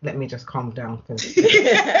 let me just calm down. No,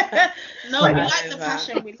 we like the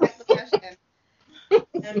passion. We like the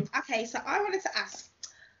passion. Okay, so I wanted to ask,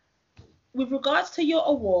 with regards to your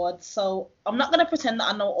awards, so I'm not going to pretend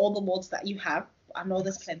that I know all the awards that you have. I know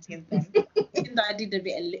there's plenty of them. I did a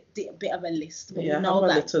bit of a list. But I have a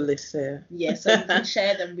little list here. Yeah, so we can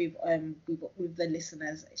share them with the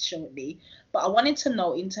listeners shortly. But I wanted to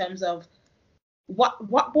know, in terms of what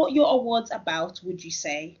your awards about, would you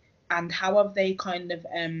say, and how have they kind of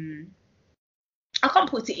I can't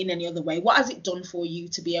put it in any other way. What has it done for you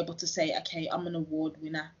to be able to say, okay, I'm an award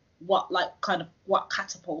winner? What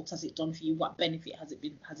catapult has it done for you? What benefit has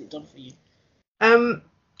it done for you?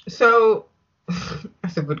 So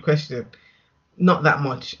that's a good question. Not that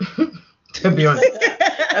much, to be honest.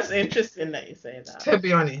 That's interesting that you say that. To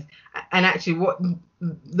be honest. And actually, what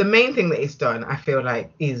the main thing that it's done, I feel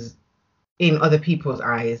like, is, in other people's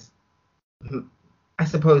eyes, I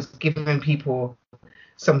suppose, giving people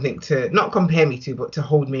something to not compare me to, but to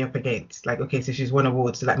hold me up against. Like, okay, so she's won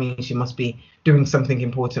awards, so that means she must be doing something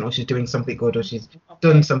important, or she's doing something good, or she's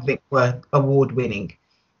done something worth award winning,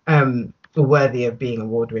 or worthy of being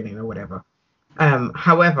award winning, or whatever.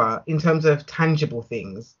 However, in terms of tangible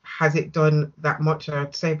things, has it done that much?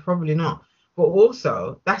 I'd say probably not. But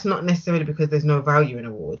also, that's not necessarily because there's no value in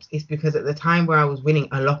awards. It's because at the time where I was winning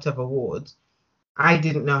a lot of awards, I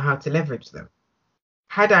didn't know how to leverage them.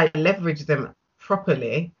 Had I leveraged them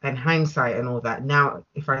properly, and hindsight and all that, now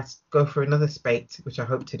if I go for another spate, which I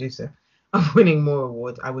hope to do so, of winning more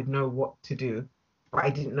awards, I would know what to do. But I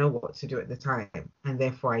didn't know what to do at the time, and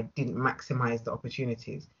therefore I didn't maximize the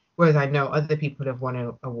opportunities. Whereas I know other people have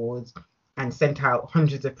won awards and sent out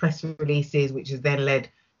hundreds of press releases, which has then led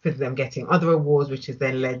to them getting other awards, which has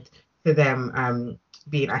then led to them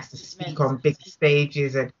being asked to speak on big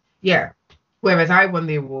stages. And yeah, whereas I won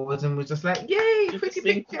the awards and was just like, yay, pretty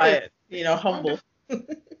big, quiet, humble.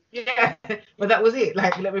 Yeah, but that was it.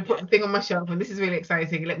 Like, let me put the thing on my shelf, and this is really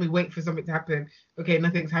exciting. Let me wait for something to happen. Okay,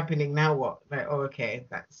 nothing's happening. Now what? Like, oh, okay,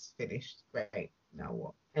 that's finished. Right, now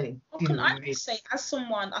what? And can I just say, as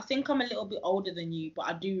someone, I think I'm a little bit older than you, but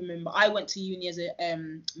I do remember I went to uni as a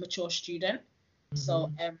mature student. Mm-hmm.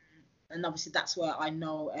 So and obviously that's where I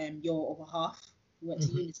know your other half went to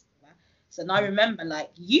uni together. So now I remember, like,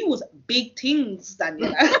 you was big things,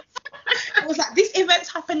 Daniela. It was like, this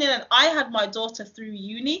event's happening, and I had my daughter through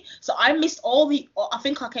uni, so I missed I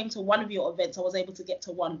think I came to one of your events. I was able to get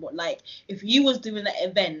to one, but like, if you was doing that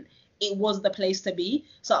event, it was the place to be.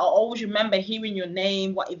 So I always remember hearing your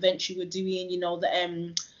name, what events you were doing,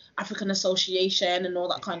 the African Association and all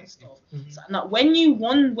that kind of stuff. Mm-hmm. So now when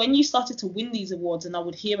you started to win these awards, and I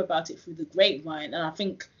would hear about it through the grapevine, and I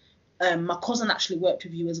think my cousin actually worked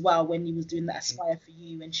with you as well when you was doing that Aspire for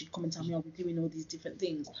You, and she'd come and tell me, we're doing all these different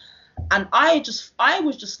things. And I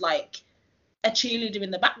was just like a cheerleader in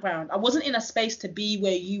the background. I wasn't in a space to be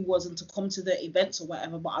where you was and to come to the events or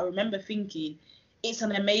whatever, but I remember thinking it's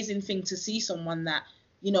an amazing thing to see someone that,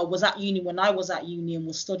 was at uni when I was at uni and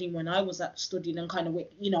was studying when I was studying, and kind of,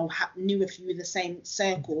 knew if you were the same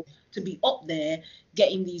circle, to be up there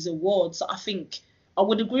getting these awards. So I think I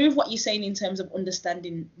would agree with what you're saying in terms of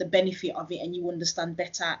understanding the benefit of it, and you understand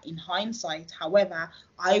better in hindsight. However,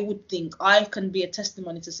 I would think I can be a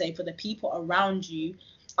testimony to say, for the people around you,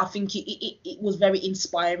 I think it was very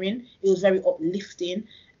inspiring. It was very uplifting.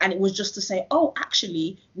 And it was just to say, oh,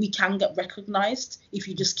 actually, we can get recognized if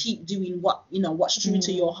you just keep doing what's true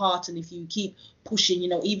to your heart. And if you keep pushing,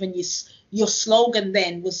 even your slogan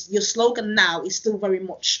now is still very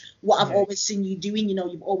much what I've always seen you doing.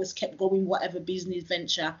 You've always kept going, whatever business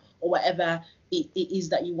venture or whatever it is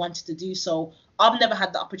that you wanted to do. So I've never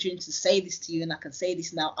had the opportunity to say this to you, and I can say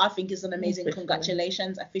this now. I think it's an amazing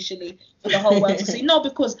congratulations officially for the whole world to see. No,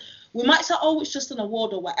 because we might say, oh, it's just an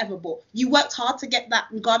award or whatever, but you worked hard to get that,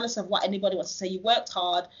 regardless of what anybody wants to say. You worked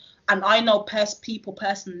hard, and I know people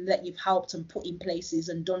personally that you've helped and put in places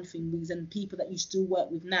and done things, and people that you still work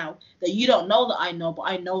with now that you don't know that I know, but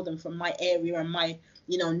I know them from my area and my,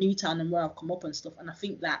 Newtown and where I've come up and stuff. And I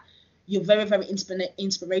think that you're very, very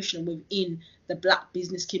inspirational within the Black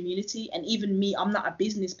business community. And even me, I'm not a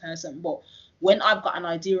business person, but when I've got an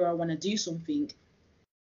idea or I want to do something,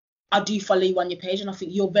 I do follow you on your page, and I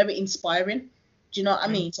think you're very inspiring. Do you know what I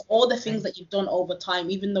mean? So all the things that you've done over time,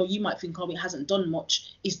 even though you might think, oh, it hasn't done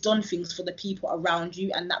much, it's done things for the people around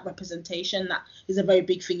you, and that representation, that is a very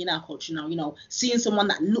big thing in our culture now. Seeing someone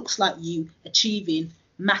that looks like you achieving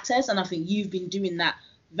matters, and I think you've been doing that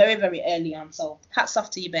very, very early on. So hats off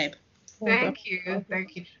to you, babe. Thank you.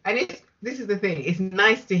 And this is the thing. It's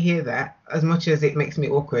nice to hear that, as much as it makes me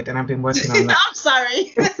awkward, and I've been working on that. I'm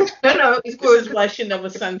sorry. No, it's good. This is why she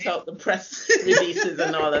never sent out the press releases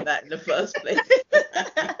and all of that in the first place.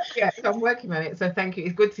 Yeah, so I'm working on it. So thank you.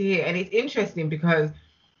 It's good to hear. And it's interesting because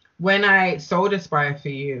when I sold Aspire for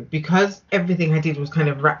You, because everything I did was kind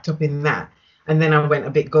of wrapped up in that, and then I went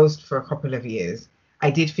a bit ghost for a couple of years, I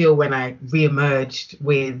did feel when I re-emerged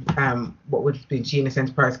with what would have been Genius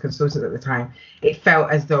Enterprise Consultants at the time, it felt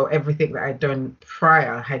as though everything that I'd done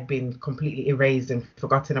prior had been completely erased and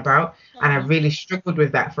forgotten about. Mm-hmm. And I really struggled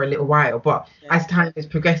with that for a little while. But as time is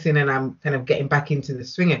progressing and I'm kind of getting back into the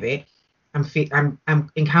swing of it, I'm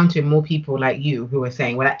encountering more people like you who are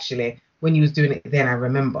saying, well, actually, when you was doing it then, I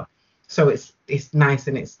remember. So it's nice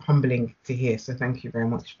and it's humbling to hear. So thank you very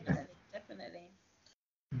much for that. Definitely.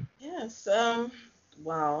 Yes.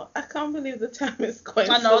 Wow, I can't believe the time is going.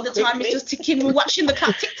 I know, the time is just ticking. We're watching the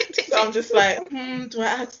clock tick, tick, tick. So I'm just like, do I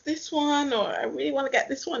ask this one, or I really want to get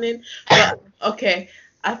this one in? But okay,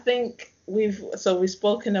 I think we've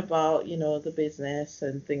spoken about, the business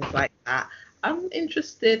and things like that. I'm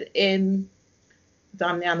interested in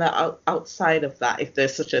Daniela, outside of that, if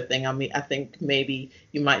there's such a thing, I mean, I think maybe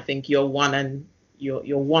you might think you're one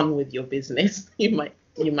with your business. You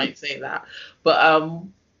might say that, but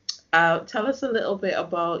tell us a little bit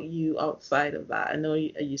about you outside of that. I know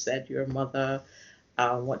you said you're a mother.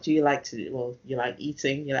 What do you like to do? Well, you like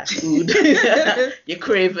eating, you like food, you're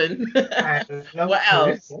craving. What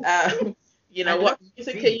else? What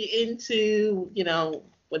music are you into?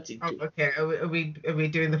 What do you do? Okay, are we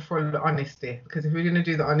doing the full honesty? Because if we're going to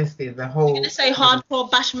do the honesty, the whole... You're going to say hardcore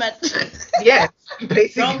bashment. Yes,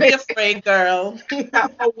 basically. Don't be afraid, girl.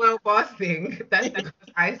 That whole world boss thing, that's because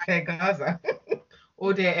I say Gaza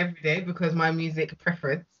all day, every day, because my music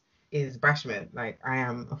preference is bashment. Like, I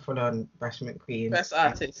am a full-on bashment queen. Best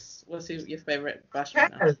artist. What's your favorite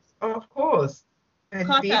bashment artist? Oh, of course. And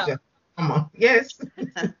Cartel. DJ. Come on. Yes.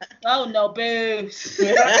 Oh, no, boo.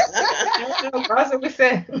 Gaza, we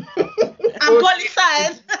said. I'm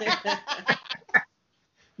qualified.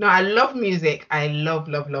 No, I love music. I love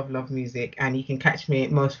music. And you can catch me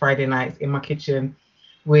most Friday nights in my kitchen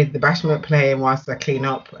with the bashment playing whilst I clean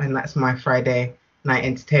up. And that's my Friday night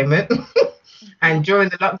entertainment. And during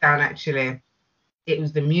the lockdown, actually, it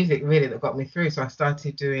was the music really that got me through. So I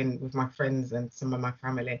started doing with my friends and some of my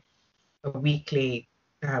family a weekly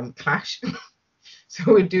clash.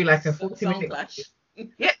 So we'd do like a 40-minute clash.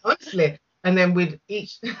 Yeah, honestly. And then we'd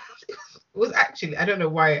each it was actually, I don't know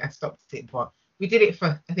why I stopped it, but we did it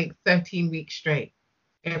for I think 13 weeks straight.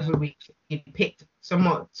 Every week you picked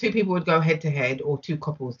two people would go head to head, or two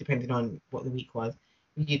couples depending on what the week was.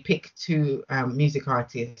 You'd pick two music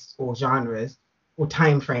artists or genres or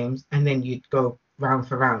time frames, and then you'd go round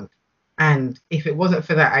for round. And if it wasn't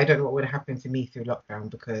for that, I don't know what would have happened to me through lockdown,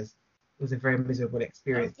 because it was a very miserable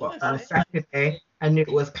experience. But on a Saturday, I knew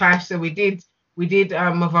it was clash, so we did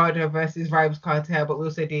Mavado versus Vybz Kartel, but we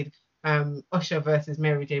also did Usher versus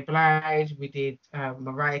Mary J. Blige. We did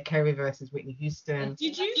Mariah Carey versus Whitney Houston.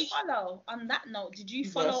 Did you follow, on that note,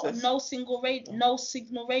 No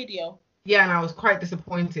Signal Radio? Yeah, and I was quite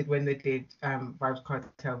disappointed when they did Vybz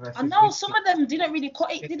Kartel versus... I know, some of them didn't really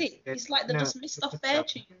cut it, did it? It's like they just missed off their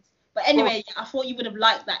tunes. But anyway, I thought you would have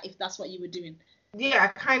liked that if that's what you were doing. Yeah, I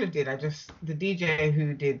kind of did. The DJ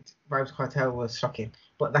who did Vybz Kartel was shocking.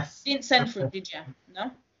 But that's... You didn't send through, did you?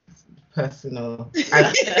 No? Personal.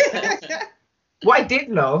 What I did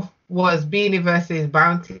love was Beanie versus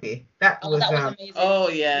Bounty. That was amazing. Oh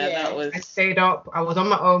yeah, that was. I stayed up. I was on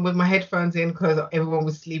my own with my headphones in because everyone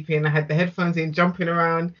was sleeping. I had the headphones in, jumping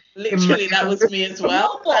around. Literally, that was me as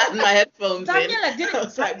well. I had my headphones Daniela, in. I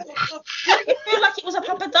was like, didn't you feel like it was a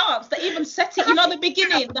proper dance? They even set it, the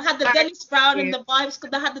beginning. They had the Dennis Brown and the vibes.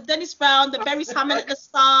 They had the Dennis Brown, the Berry Hammond at the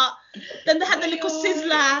start. Then they had the little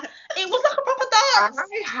sizzler. It was like a proper dance.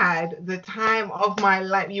 I had the time of my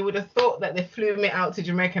life. You would have thought that they flew me out to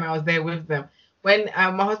Jamaica and I was there with them. When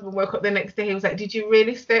my husband woke up the next day, he was like, "Did you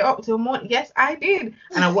really stay up till morning?" Yes, I did.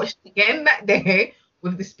 And I watched it again that day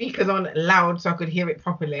with the speakers on loud so I could hear it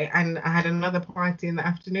properly. And I had another party in the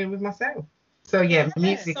afternoon with myself. So yeah,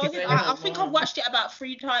 music. I think I've watched it about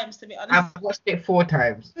 3 times, to be honest. I've watched it 4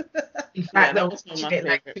 times. In fact, that was one of my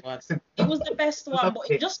favorite ones. It was the best one, but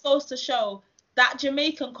it just goes to show that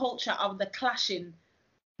Jamaican culture of the clashing,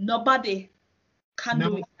 nobody can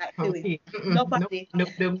do it like doing. Nobody. Nope.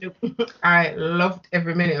 I loved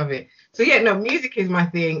every minute of it. So yeah, no, music is my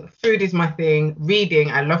thing. Food is my thing.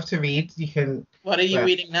 Reading, I love to read. You can. What are you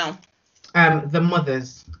reading now? The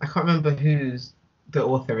Mothers. I can't remember who's the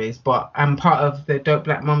author is, but I'm part of the Dope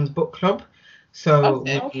Black Mums book club. So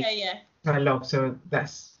yeah. I love, so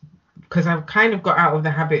that's because I've kind of got out of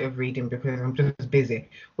the habit of reading because I'm just busy.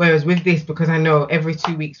 Whereas with this, because I know every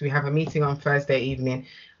 2 weeks we have a meeting on Thursday evening and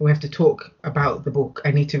we have to talk about the book.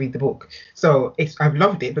 I need to read the book. So I've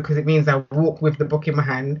loved it because it means I walk with the book in my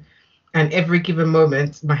hand, and every given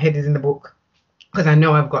moment my head is in the book because I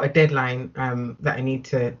know I've got a deadline that I need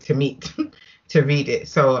to meet to read it.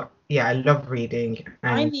 So yeah, I love reading.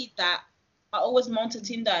 I need that. I always mount to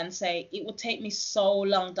Tinder and say it would take me so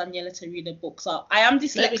long, Daniela, to read a book. So I am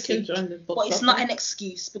dyslexic, but it's not an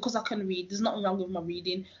excuse because I can read. There's nothing wrong with my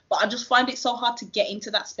reading, but I just find it so hard to get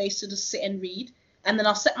into that space to just sit and read. And then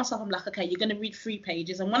I'll set myself, I'm like, okay, you're going to read 3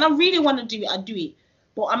 pages. And when I really want to do it, I do it.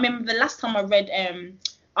 But I remember the last time I read,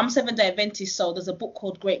 I'm Seventh-day Adventist, so there's a book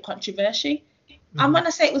called Great Controversy. And when I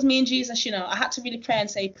say it was me and Jesus, I had to really pray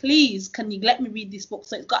and say, please, can you let me read this book?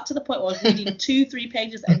 So it got to the point where I was reading 2-3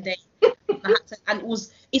 pages a day. And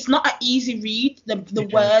it's not an easy read. The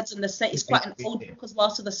words and it's quite an old book as well.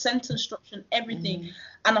 So the sentence structure and everything.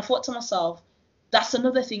 And I thought to myself, that's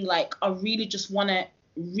another thing. Like, I really just want to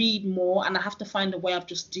read more, and I have to find a way of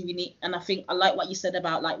just doing it. And I think I like what you said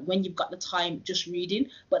about like when you've got the time just reading,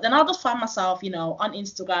 but then I'll just find myself, on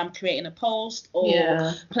Instagram creating a post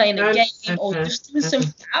or playing a game or just doing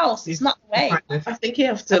something else. It's not the way. I think you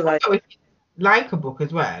have to like a book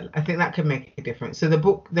as well. I think that can make a difference. So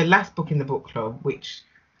the last book in the book club, which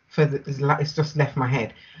it's just left my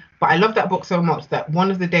head, but I love that book so much that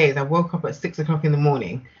one of the days I woke up at 6 o'clock in the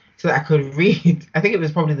morning so that I could read. I think it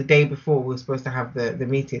was probably the day before we were supposed to have the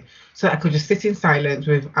meeting, so that I could just sit in silence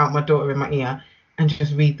without my daughter in my ear and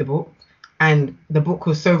just read the book. And the book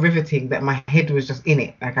was so riveting that my head was just in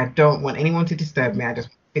it. Like, I don't want anyone to disturb me. I just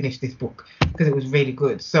finished this book because it was really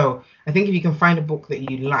good. So I think if you can find a book that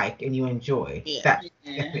you like and you enjoy, definitely.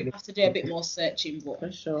 I have to do a bit more searching, but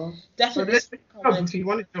for sure. Definitely. So if you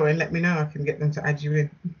want to join, let me know. I can get them to add you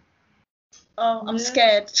in. Oh, I'm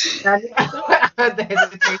scared. The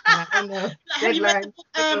hesitation. I know. Have you read the book?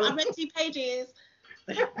 I read 2 pages.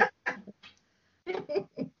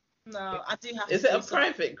 No, I do have to. Is it a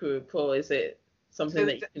private group or is it something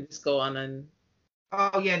that you can just go on and...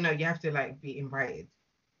 Oh, yeah, no, you have to, like, be invited.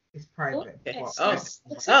 It's private. Okay.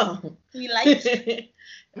 We like it.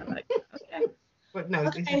 Okay. But no,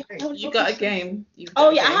 okay. You got a game.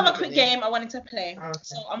 I have a quick game I wanted to play. Okay.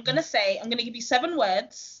 So I'm going to give you 7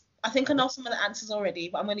 words. I think I know some of the answers already,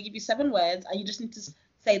 but I'm going to give you 7 words, and you just need to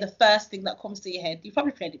say the first thing that comes to your head. You've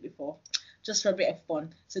probably played it before, just for a bit of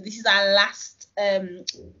fun. So this is our last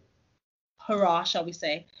hurrah, shall we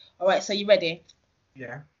say. All right, so you ready?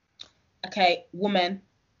 Yeah. Okay, woman.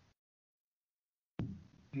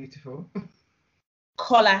 Beautiful.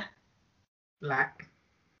 Color. Black.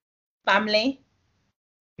 Family.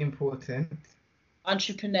 Important.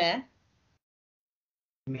 Entrepreneur.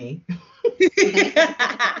 Me.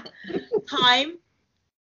 Time.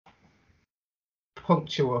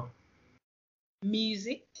 Punctual.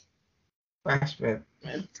 Music. Bashford.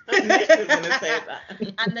 I'm gonna say that.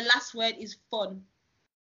 And the last word is fun.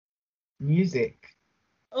 Music.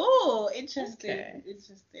 Oh, interesting. Okay.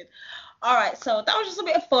 Interesting. All right, so that was just a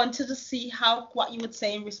bit of fun to just see what you would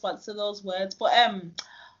say in response to those words. But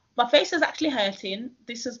my face is actually hurting.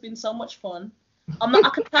 This has been so much fun. I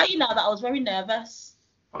can tell you now that I was very nervous.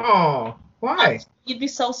 Oh, why? You'd be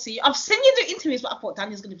so serious. I've seen you do interviews, but I thought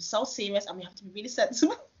Daniel's going to be so serious and we have to be really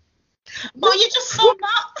sensible. But you're just so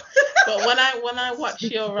not. But when I watch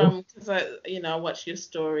your because I watch your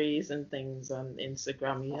stories and things on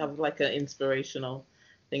Instagram, you have like an inspirational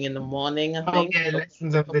thing in the morning. I think. Oh yeah,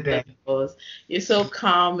 lessons of the day. You're so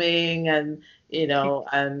calming, and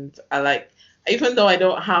and I like. Even though I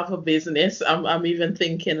don't have a business, I'm even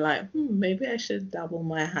thinking like, maybe I should dabble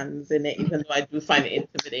my hands in it, even though I do find it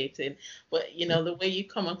intimidating. But the way you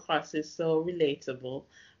come across is so relatable,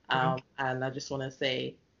 and I just want to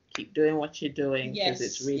say, keep doing what you're doing because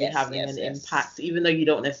it's really having an impact. Even though you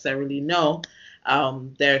don't necessarily know,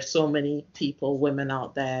 there are so many people, women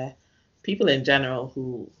out there, people in general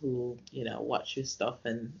who watch your stuff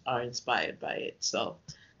and are inspired by it. So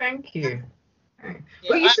thank you.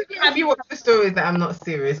 Well, you should have you watch the stories that I'm not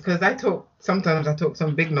serious because sometimes I talk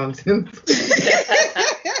some big nonsense.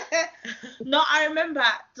 No, I remember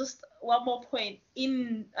just one more point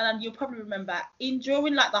and you'll probably remember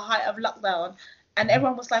during like the height of lockdown, and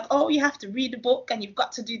everyone was like, "Oh, you have to read a book and you've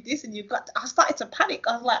got to do this and I started to panic.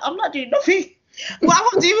 I was like, I'm not doing nothing. What am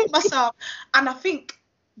I doing with myself? And I think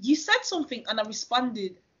you said something and I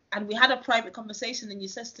responded, and we had a private conversation, and you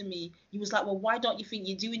said to me, you was like, well, why don't you think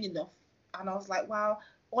you're doing enough? And I was like, wow,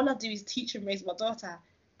 all I do is teach and raise my daughter.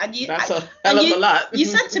 And that's a hell of a lot. You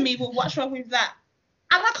said to me, well, what's wrong with that?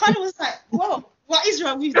 And I kind of was like, whoa, what is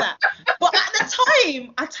wrong with that? But at the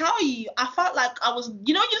time, I tell you, I felt like I was,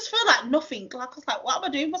 you just feel like nothing. Like, I was like, what am I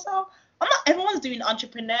doing myself? Everyone's doing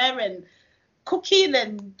entrepreneur and cooking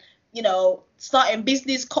and, starting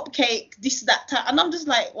business, cupcake, this, that. And I'm just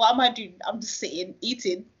like, what am I doing? I'm just sitting,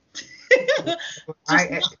 eating.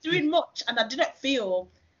 Not doing much. And I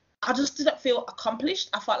just didn't feel accomplished.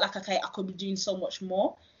 I felt like, okay, I could be doing so much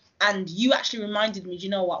more. And you actually reminded me,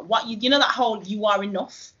 that whole you are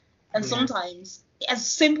enough. And sometimes, as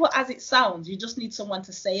simple as it sounds, you just need someone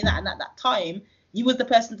to say that. And at that time, you were the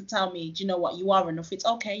person to tell me, do you know what, you are enough. It's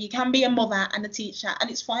okay. You can be a mother and a teacher,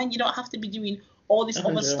 and it's fine. You don't have to be doing all this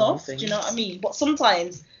other stuff. Do you know what I mean? But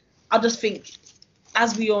sometimes, I just think,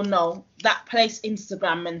 as we all know, that place,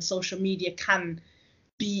 Instagram and social media, can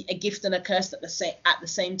be a gift and a curse at the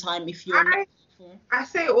same time if you're not. I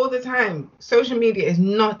say it all the time, social media is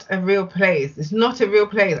not a real place. It's not a real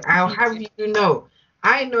place. I'll have you know,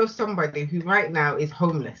 I know somebody who right now is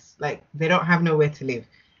homeless. Like, they don't have nowhere to live.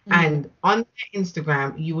 And on their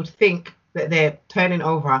Instagram, you would think that they're turning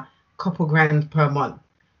over a couple grand per month.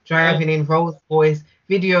 driving in Rolls Royce,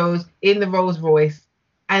 videos in the Rolls Royce,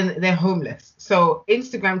 and they're homeless. So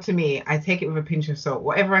Instagram, to me, I take it with a pinch of salt.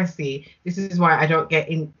 Whatever I see, this is why I don't get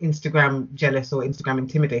Instagram jealous or Instagram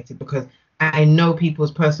intimidated, because I know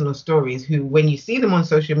people's personal stories who, when you see them on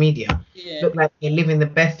social media, look like they're living the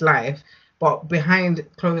best life, but behind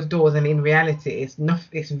closed doors and in reality,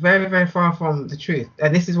 it's very, very far from the truth.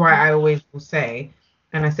 And this is why I always will say,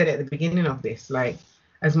 and I said at the beginning of this, like,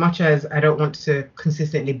 as much as I don't want to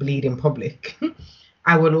consistently bleed in public,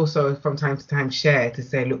 I will also from time to time share to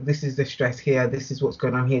say, look, this is the stress here, this is what's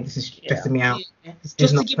going on here, this is stressing me out.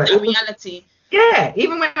 Just to give that reality. Yeah,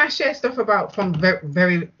 even when I share stuff about from very,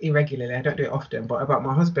 very irregularly, I don't do it often, but about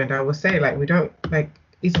my husband, I will say, like, we don't, like,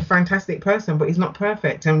 he's a fantastic person, but he's not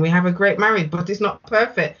perfect, and we have a great marriage, but it's not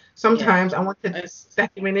perfect. Sometimes I want to dash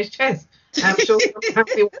him in his chest. I'm sure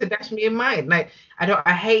sometimes he wants to dash me in mine. Like,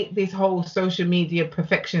 I hate this whole social media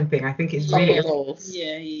perfection thing. I think it's really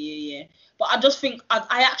yeah. But I just think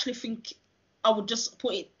I actually think I would just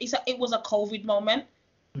put it. It was a COVID moment,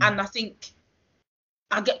 and I think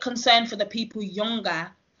I get concerned for the people younger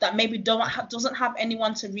that maybe doesn't have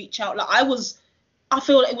anyone to reach out. Like I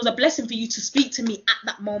feel it was a blessing for you to speak to me at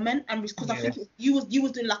that moment, and because I think you was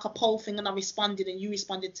doing like a poll thing, and I responded, and you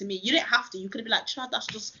responded to me. You didn't have to. You could have been like, "Chad, that's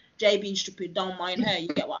just Jay being stupid. Don't mind her." You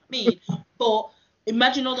get what I mean? But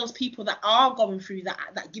imagine all those people that are going through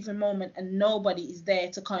that given moment, and nobody is there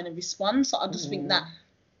to kind of respond. So I just think that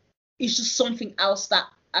it's just something else that,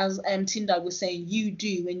 as Tindai was saying, you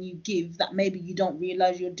do when you give that maybe you don't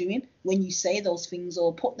realize you're doing when you say those things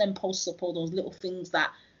or put them posts up, or those little things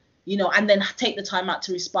that, you know, and then take the time out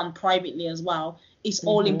to respond privately as well. It's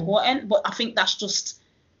all important. But I think that's just,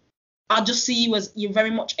 I just see you as, you're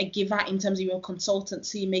very much a giver in terms of your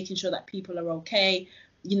consultancy, making sure that people are okay.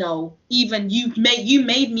 You know, even you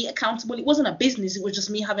made me accountable. It wasn't a business, it was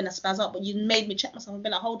just me having a spaz up, but you made me check myself and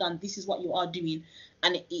be like, hold on, this is what you are doing,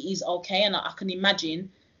 and it is okay. And I can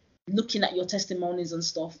imagine, looking at your testimonies and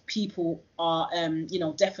stuff, people are you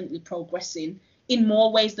know, definitely progressing in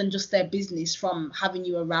more ways than just their business from having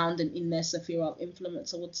you around and in their sphere of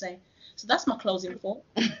influence, I would say. So that's my closing thought.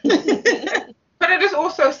 But I just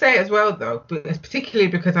also say as well, though, particularly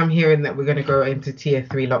because I'm hearing that we're going to go into tier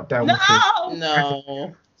 3 lockdown.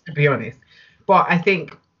 No. To be honest. But I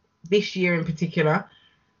think this year in particular,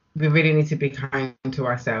 we really need to be kind to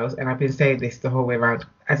ourselves. And I've been saying this the whole way around.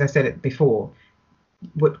 As I said it before,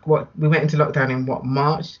 what we went into lockdown in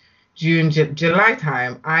March, June, July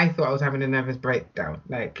time, I thought I was having a nervous breakdown.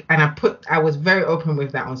 Like, and I was very open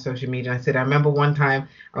with that on social media. I said, I remember one time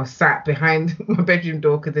I was sat behind my bedroom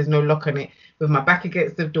door because there's no lock on it, with my back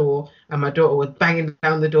against the door, and my daughter was banging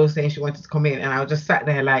down the door saying she wanted to come in, and I was just sat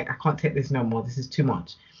there like, I can't take this no more. This is too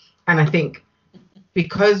much. And I think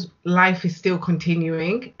because life is still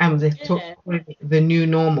continuing and the new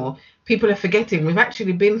normal, people are forgetting we've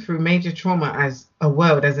actually been through major trauma as a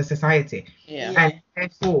world, as a society. And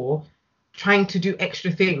therefore, trying to do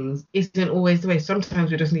extra things isn't always the way.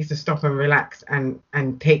 Sometimes we just need to stop and relax and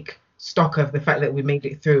take stock of the fact that we made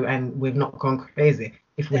it through and we've not gone crazy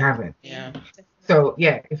if we haven't. So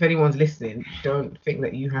if anyone's listening, don't think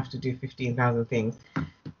that you have to do 15,000 things.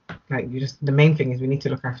 Like, the main thing is we need to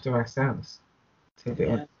look after ourselves. Thank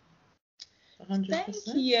you.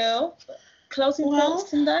 Closing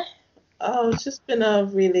thoughts, Tindai? Oh, it's just been a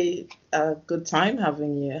really good time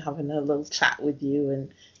having a little chat with you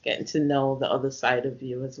and getting to know the other side of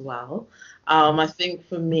you as well. I think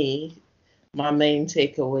for me, my main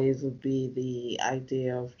takeaways would be the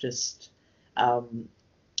idea of just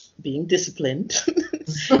being disciplined.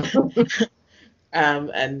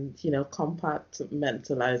 And, you know,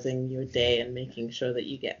 compartmentalizing your day and making sure that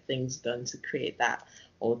you get things done to create that,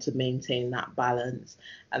 or to maintain that balance.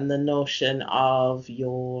 And the notion of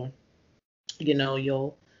your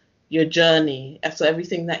journey. So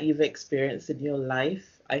everything that you've experienced in your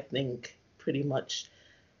life, I think pretty much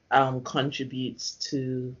contributes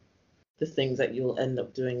to the things that you'll end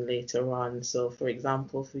up doing later on. So, for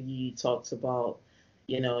example, for you talked about,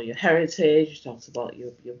 you know, your heritage, you talked about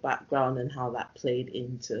your background and how that played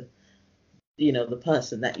into, you know, the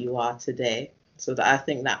person that you are today. So that I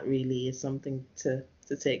think that really is something to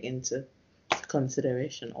take into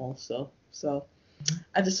consideration also. So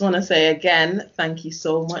I just want to say again, thank you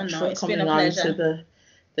so much for coming on to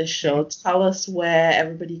the show. Tell us where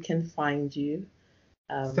everybody can find you.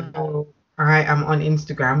 So I am on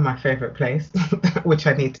Instagram, my favorite place, which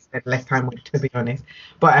I need to spend less time with, to be honest.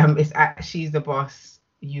 But it's at She's the Boss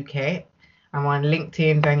UK. I'm on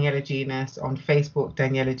LinkedIn, Daniela Genus, on Facebook,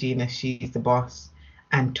 Daniela Genus, She's the Boss,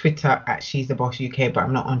 and Twitter at She's the Boss UK, but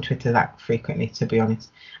I'm not on Twitter that frequently, to be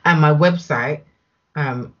honest. And my website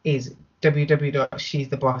is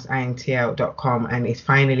www.she'sthebossintl.com, and it's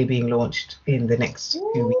finally being launched in the next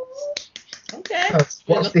few weeks. Okay. So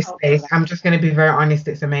watch this space. I'm just going to be very honest.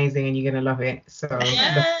 It's amazing, and you're going to love it. So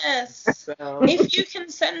yes. If you can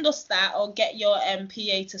send us that, or get your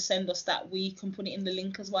PA to send us that, we can put it in the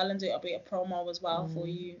link as well and do a bit of promo as well for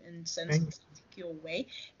you and send something your way.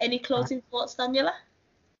 Any closing thoughts, Daniela?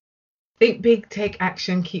 Think big, take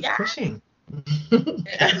action, keep pushing.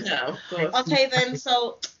 Of course. Okay then,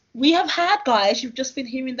 so we have had, guys, you've just been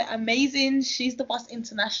hearing the amazing She's the Boss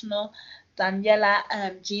International Daniela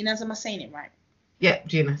Ginas. Am I saying it right? Yeah,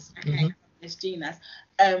 Ginas. Okay, it's Ginas.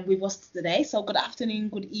 With us today. So good afternoon,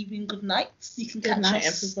 good evening, good night. You can catch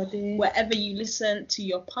us everybody wherever you listen to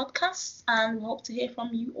your podcasts, and we hope to hear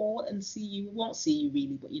from you all and see you. We won't see you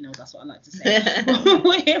really, but you know that's what I like to say.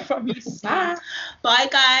 We'll hear from you soon. Bye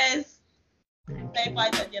guys. Say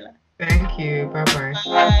bye, Daniela. Thank you. Bye-bye.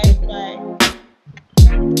 Bye. Bye.